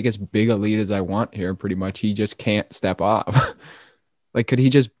 I can take as big a lead as I want here. Pretty much, he just can't step off. Like, could he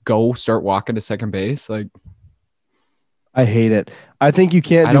just go start walking to second base? Like, I hate it. I think you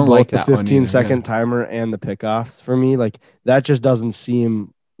can't do both like the 15-second timer and the pickoffs for me. Like, that just doesn't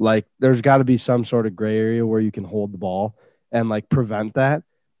seem Like there's got to be some sort of gray area where you can hold the ball and like prevent that.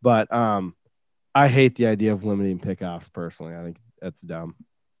 But I hate the idea of limiting pickoffs personally. I think that's dumb.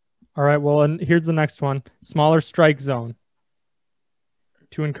 All right, well, and here's the next one. Smaller strike zone.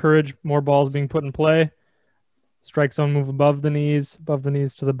 To encourage more balls being put in play. Strike zone move above the knees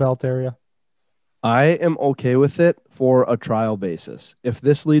to the belt area. I am okay with it for a trial basis. If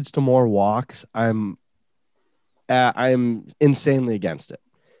this leads to more walks, I'm insanely against it.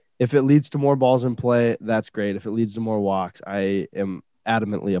 If it leads to more balls in play, that's great. If it leads to more walks, I am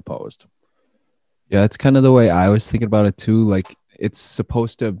adamantly opposed. Yeah, it's kind of the way I was thinking about it too. Like it's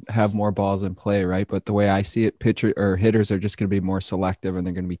supposed to have more balls in play, right? But the way I see it, pitcher or hitters are just going to be more selective and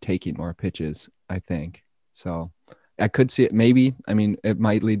they're going to be taking more pitches, I think. So I could see it maybe. I mean, it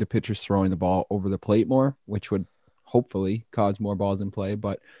might lead to pitchers throwing the ball over the plate more, which would hopefully cause more balls in play.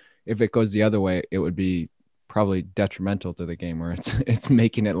 But if it goes the other way, it would be probably detrimental to the game where it's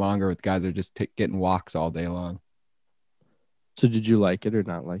making it longer with guys that are just getting walks all day long. So did you like it or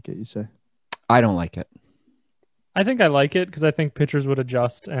not like it, you say? I don't like it. I think I like it because I think pitchers would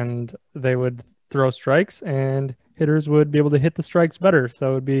adjust and they would throw strikes and hitters would be able to hit the strikes better.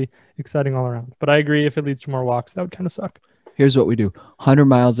 So it would be exciting all around. But I agree if it leads to more walks, that would kind of suck. Here's what we do. 100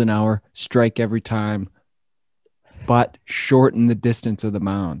 miles an hour, strike every time, but shorten the distance of the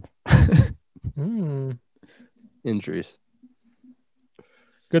mound. Injuries.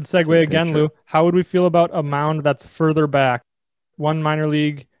 Good segue again, Lou. How would we feel about a mound that's further back? One minor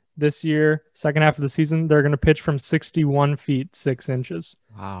league this year, second half of the season, they're going to pitch from 61 feet, 6 inches.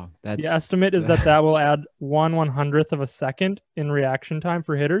 Wow. The estimate is that will add 1/100th of a second in reaction time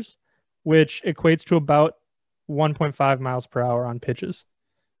for hitters, which equates to about 1.5 miles per hour on pitches.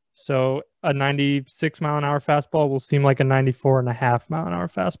 So a 96 mile an hour fastball will seem like a 94.5 mile an hour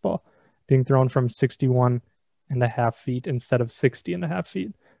fastball being thrown from 61.5 feet instead of 60.5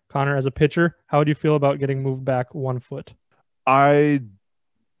 feet. Connor, as a pitcher, how would you feel about getting moved back 1 foot? I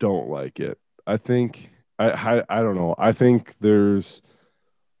don't like it. I think I don't know. I think there's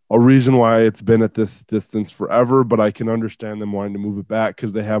a reason why it's been at this distance forever, but I can understand them wanting to move it back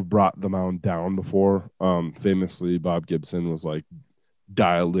because they have brought the mound down before. Famously, Bob Gibson was like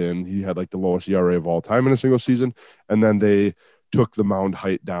dialed in. He had like the lowest ERA of all time in a single season, and then they took the mound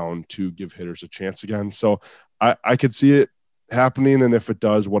height down to give hitters a chance again. So I could see it happening, and if it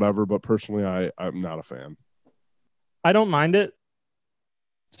does, whatever. But personally, I'm not a fan. I don't mind it.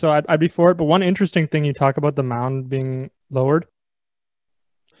 So I'd be for it. But one interesting thing you talk about the mound being lowered.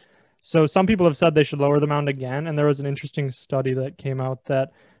 So some people have said they should lower the mound again. And there was an interesting study that came out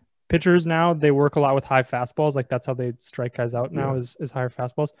that pitchers now, they work a lot with high fastballs. Like that's how they strike guys out now is higher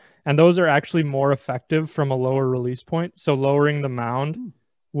fastballs. And those are actually more effective from a lower release point. So lowering the mound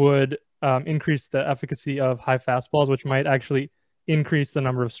would increase the efficacy of high fastballs, which might actually increase the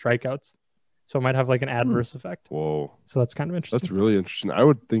number of strikeouts. So it might have like an adverse effect. Whoa. So that's kind of interesting. That's really interesting. I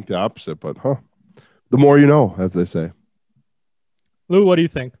would think the opposite, but the more you know, as they say. Lou, what do you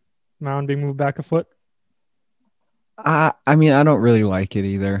think? Mound being moved back a foot? I mean, I don't really like it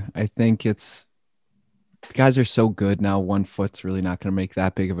either. I think the guys are so good now. 1 foot's really not going to make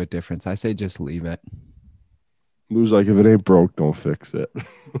that big of a difference. I say just leave it. Lou's like, if it ain't broke, don't fix it.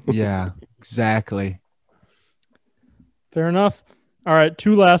 Yeah, exactly. Fair enough. All right,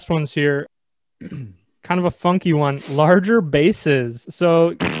 2 last ones here. Kind of a funky one. Larger bases.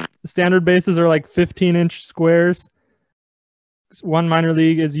 So standard bases are like 15-inch squares. One minor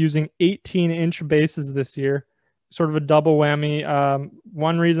league is using 18-inch bases this year. Sort of a double whammy.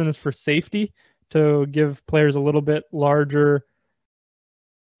 One reason is for safety, to give players a little bit larger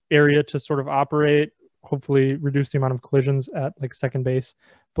area to sort of operate, hopefully reduce the amount of collisions at like second base.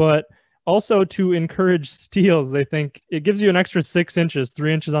 But also to encourage steals. They think it gives you an extra 6 inches,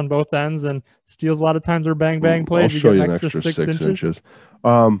 3 inches on both ends, and steals a lot of times are bang bang plays. I'll show you an extra 6 inches.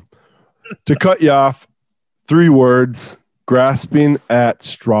 To cut you off, 3 words: grasping at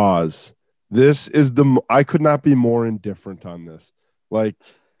straws. This is I could not be more indifferent on this. Like,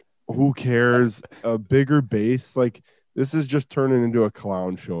 who cares? A bigger base, like this is just turning into a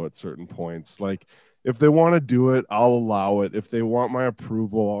clown show at certain points. Like, if they want to do it, I'll allow it. If they want my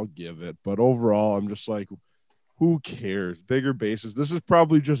approval, I'll give it. But overall, I'm just like, who cares? Bigger bases. This is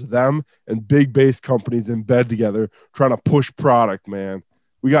probably just them and big base companies in bed together trying to push product, man.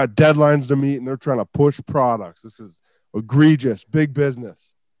 We got deadlines to meet, and they're trying to push products. This is egregious. Big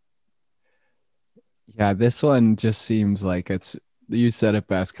business. Yeah, this one just seems like you said it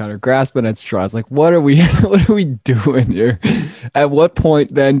best, Connor. Grasping at straws. Like, what are we doing here? At what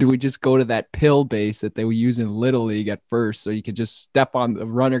point then do we just go to that pill base that they were using in Little League at first, so you could just the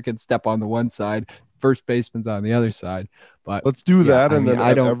runner can step on the one side, first baseman's on the other side. But let's do that, and mean,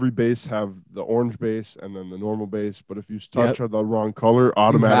 then every base have the orange base and then the normal base. But if you touch the wrong color,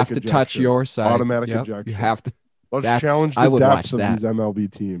 automatic you have to touch your side. Automatic ejection. You have to. Let's challenge the depths of these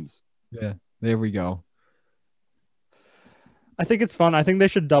MLB teams. Yeah, there we go. I think it's fun. I think they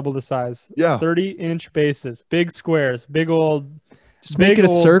should double the size. Yeah. 30-inch bases, big squares, big old. Just make it a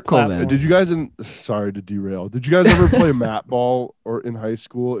circle platform. then. Did you guys sorry to derail. Did you guys ever play mat ball or in high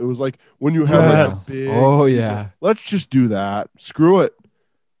school? It was like when you have like a big. Oh yeah. Let's just do that. Screw it.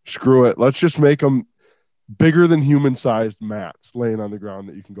 Let's just make them bigger than human-sized mats laying on the ground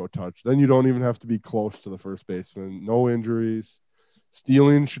that you can go touch. Then you don't even have to be close to the first baseman. No injuries.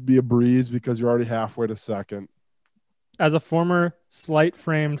 Stealing should be a breeze because you're already halfway to second. As a former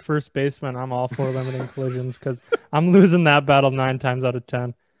slight-framed first baseman, I'm all for limiting collisions because I'm losing that battle 9 times out of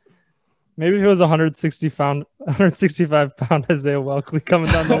 10. Maybe if it was 165-pound Isaiah Welkley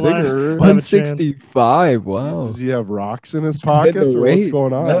coming down the line. 165, wow. Does he have rocks in his pockets or what's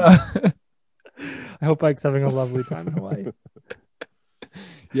going on? I hope Ike's having a lovely time in Hawaii.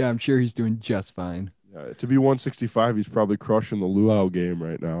 Yeah, I'm sure he's doing just fine. To be 165, he's probably crushing the luau game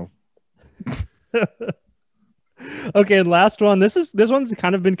right now. Okay, last one. This one's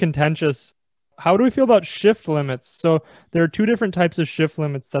kind of been contentious. How do we feel about shift limits? So there are 2 different types of shift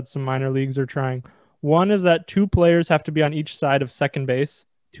limits that some minor leagues are trying. One is that 2 players have to be on each side of second base,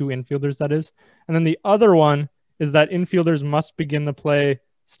 2 infielders that is. And then the other one is that infielders must begin the play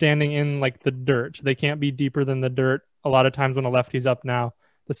standing in like the dirt. They can't be deeper than the dirt. A lot of times when a lefty's up now,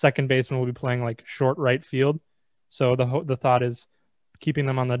 the second baseman will be playing like short right field. So the thought is keeping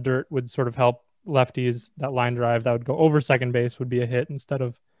them on the dirt would sort of help lefties. That line drive that would go over second base would be a hit instead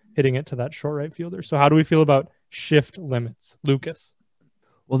of hitting it to that short right fielder. So how do we feel about shift limits, Lucas?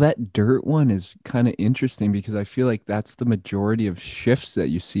 Well, that dirt one is kind of interesting because I feel like that's the majority of shifts that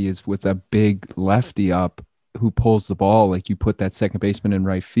you see is with a big lefty up who pulls the ball. Like you put that second baseman in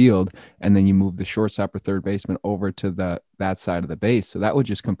right field and then you move the shortstop or third baseman over to that side of the base. So that would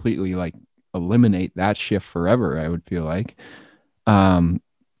just completely like eliminate that shift forever, I would feel like.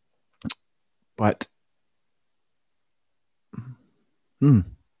 But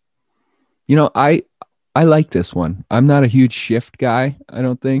I like this one. I'm not a huge shift guy, I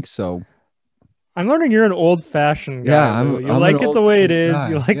don't think so. I'm learning you're an old-fashioned guy. Yeah, you like it the way it is. Guy.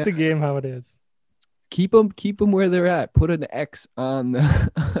 You like the game how it is. Keep them where they're at. Put an X on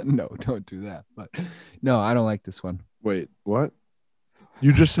the. No, don't do that. But no, I don't like this one. Wait, what?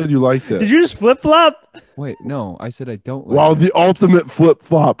 You just said you liked it. Did you just flip-flop? Wait, no, I said I don't like Wow, it. the ultimate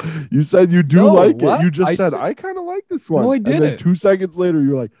flip-flop. You said you do like it. You just said, said, I kind of like this one. No, I didn't. And then 2 seconds later,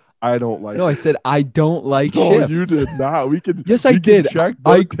 you're like, I don't like it. No, I said I don't like No, shifts. you did not. We can. Yes, I did. Check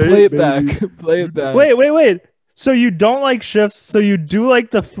I play it baby. back. Play it back. Wait. So you don't like shifts, so you do like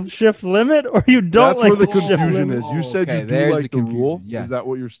the shift limit, or you don't That's like where the shift confusion limit? is. You said Okay, you do there's like the the rule. confusion. Yeah. Is that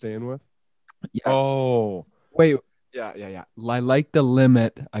what you're staying with? Yes. Oh. Wait. Yeah. I like the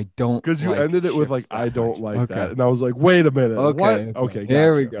limit. I don't. Because you like ended it with like, shifts I that don't much. like that. And I was like, wait a minute. Okay. What? Okay.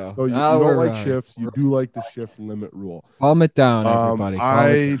 There we gotcha. go. So you Now don't we're like right. shifts. You do like the shift limit rule. Calm it down, everybody.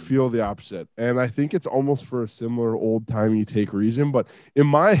 I feel the opposite. And I think it's almost for a similar old-timey take reason. But in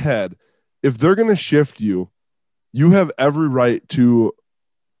my head, if they're going to shift you, you have every right to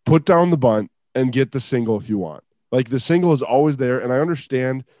put down the bunt and get the single if you want. Like the single is always there. And I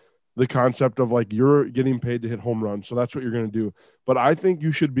understand the concept of like you're getting paid to hit home runs. So that's what you're going to do. But I think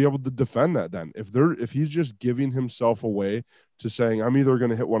you should be able to defend that then. If he's just giving himself away to saying, I'm either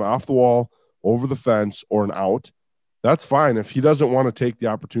going to hit one off the wall, over the fence, or an out, that's fine. If he doesn't want to take the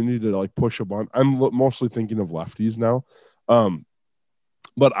opportunity to like push a bunt, I'm mostly thinking of lefties now.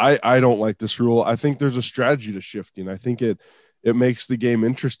 But I don't like this rule. I think there's a strategy to shifting. I think it makes the game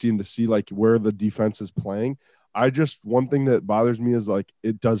interesting to see like where the defense is playing. One thing that bothers me is like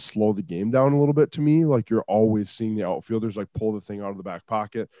it does slow the game down a little bit to me. Like you're always seeing the outfielders like pull the thing out of the back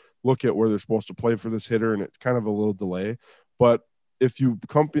pocket, look at where they're supposed to play for this hitter, and it's kind of a little delay. But if you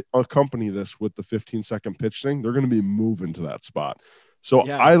accompany this with the 15-second pitch thing, they're going to be moving to that spot. So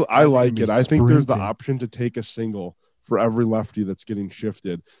yeah, I like it. I think there's the option to take a single for every lefty that's getting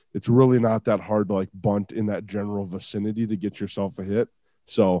shifted. It's really not that hard to like bunt in that general vicinity to get yourself a hit.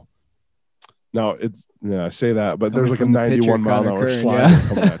 So now I say that, but there's like a 91 mile an hour slide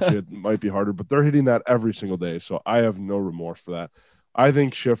coming at you. It might be harder, but they're hitting that every single day. So I have no remorse for that. I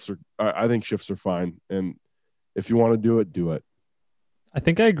think shifts are fine. And if you want to do it, do it. I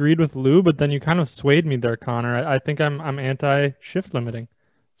think I agreed with Lou, but then you kind of swayed me there, Connor. I think I'm anti-shift limiting.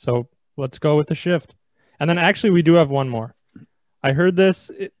 So let's go with the shift. And then actually we do have one more. I heard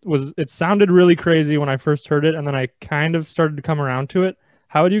this. It sounded really crazy when I first heard it, and then I kind of started to come around to it.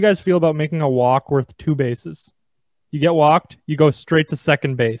 How do you guys feel about making a walk worth 2 bases? You get walked, you go straight to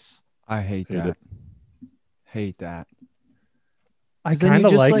second base. I hate that. it. Hate that. I 'Cause then kind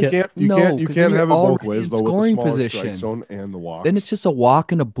of you just, like it. You No, can't 'cause then have it you're both already ways in though, with the scoring smaller position. strike zone and the walk. Then it's just a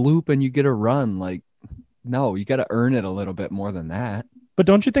walk and a bloop and you get a run. Like, no, you got to earn it a little bit more than that. But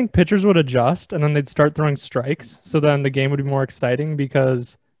don't you think pitchers would adjust and then they'd start throwing strikes? So then the game would be more exciting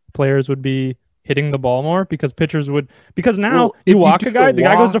because players would be hitting the ball more because now Well, you if you walk do a guy, the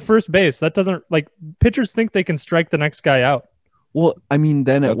guy goes walk- to first base. That doesn't like pitchers think they can strike the next guy out. Well, I mean,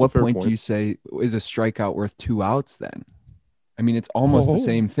 then That's at a what fair point do point. you say, is a strikeout worth 2 outs then? I mean, it's almost Oh. the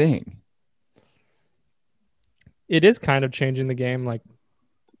same thing. It is kind of changing the game like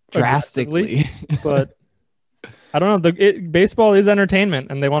Drastically. but I don't know. Baseball is entertainment,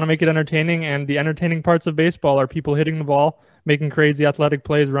 and they want to make it entertaining. And the entertaining parts of baseball are people hitting the ball, making crazy athletic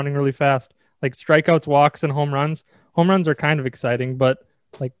plays, running really fast, like strikeouts, walks, and home runs. Home runs are kind of exciting, but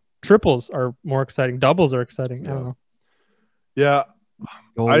like triples are more exciting. Doubles are exciting. I don't know. Yeah,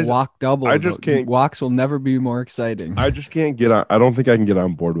 Walk double. I just can't- Walks will never be more exciting. I just can't get on. I don't think I can get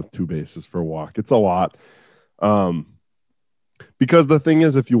on board with 2 bases for a walk. It's a lot. Because the thing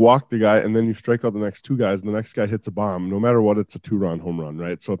is, if you walk the guy and then you strike out the next 2 guys and the next guy hits a bomb, no matter what, it's a 2-run home run,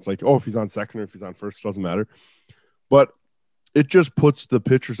 right? So it's like, oh, if he's on second or if he's on first, it doesn't matter. But it just puts the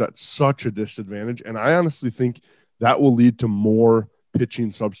pitchers at such a disadvantage. And I honestly think that will lead to more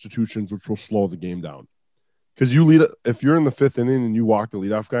pitching substitutions, which will slow the game down. Because if you're in the 5th inning and you walk the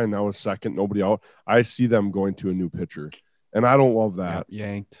leadoff guy and now it's second, nobody out, I see them going to a new pitcher. And I don't love that.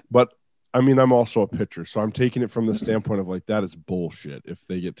 Yanked. But I mean, I'm also a pitcher, so I'm taking it from the standpoint of like, that is bullshit if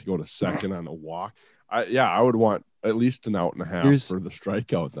they get to go to second on a walk. I would want at least an out and a half for the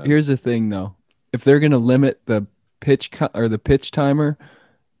strikeout then. Here's the thing, though. If they're going to limit the pitch timer,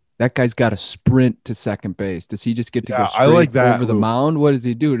 that guy's got to sprint to second base. Does he just get to go straight over the mound? What does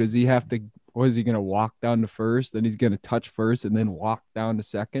he do? Does he have to – what is he going to walk down to first? Then he's going to touch first and then walk down to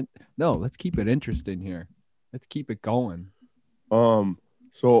second? No, let's keep it interesting here. Let's keep it going.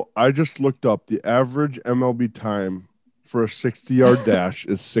 So I just looked up the average MLB time for a 60-yard dash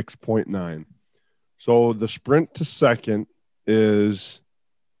is 6.9. So the sprint to second is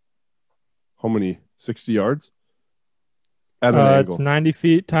how many? 60 yards? At an angle. It's 90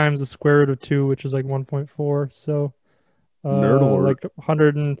 feet times the square root of 2, which is like 1.4. So Nerd alert. like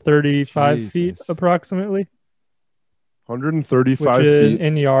 135 feet Jesus. approximately. 135 which feet.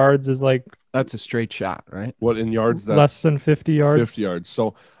 in yards is like That's a straight shot, right? What in yards? That's less than 50 yards. 50 yards. So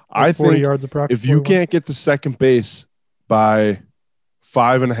Like I 40 think yards approximately. if you can't get to second base by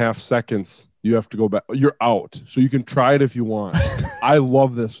 5.5 seconds, you have to go back. You're out. So you can try it if you want. I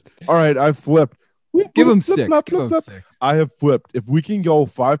love this. All right, I flipped. Give him Flip, 6. flop, Give flip, him flop. 6. I have flipped. If we can go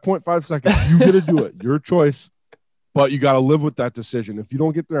 5.5 seconds, you get to do it. Your choice. But you got to live with that decision. If you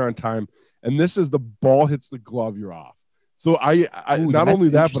don't get there on time, and this is the ball hits the glove, you're off. So I Ooh, not that's only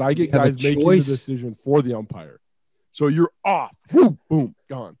that, but I interesting. get You have a guys making choice. the decision for the umpire. So you're off. Woo, boom,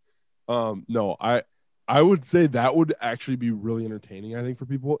 gone. No, I would say that would actually be really entertaining, I think, for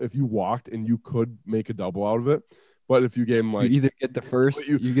people if you walked and you could make a double out of it. But if you gave them like You either get the first,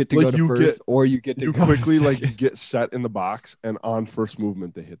 you- you get to like go to you first, get- or you get to you go quickly to like you second. get set in the box and on first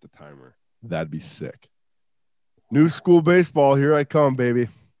movement they hit the timer. That'd be sick. New school baseball, here I come, baby.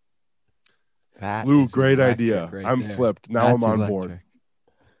 That Lou, is great electric idea. right I'm there. flipped. Now That's I'm on board. electric.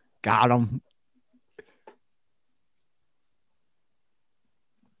 Got him.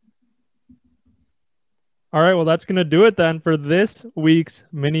 All right, well, that's going to do it then for this week's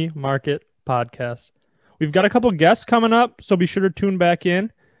Mini Market Podcast. We've got a couple guests coming up, so be sure to tune back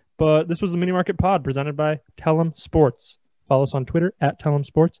in. But this was the Mini Market Pod presented by Tellem Sports. Follow us on Twitter at Tellem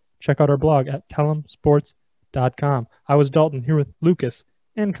Sports. Check out our blog at tellemsports.com. I was Dalton here with Lucas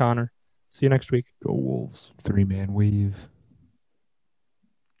and Connor. See you next week. Go Wolves. 3-man weave.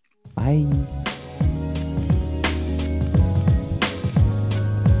 Bye.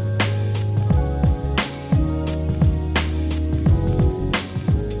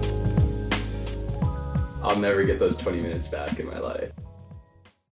 I'll never get those 20 minutes back in my life.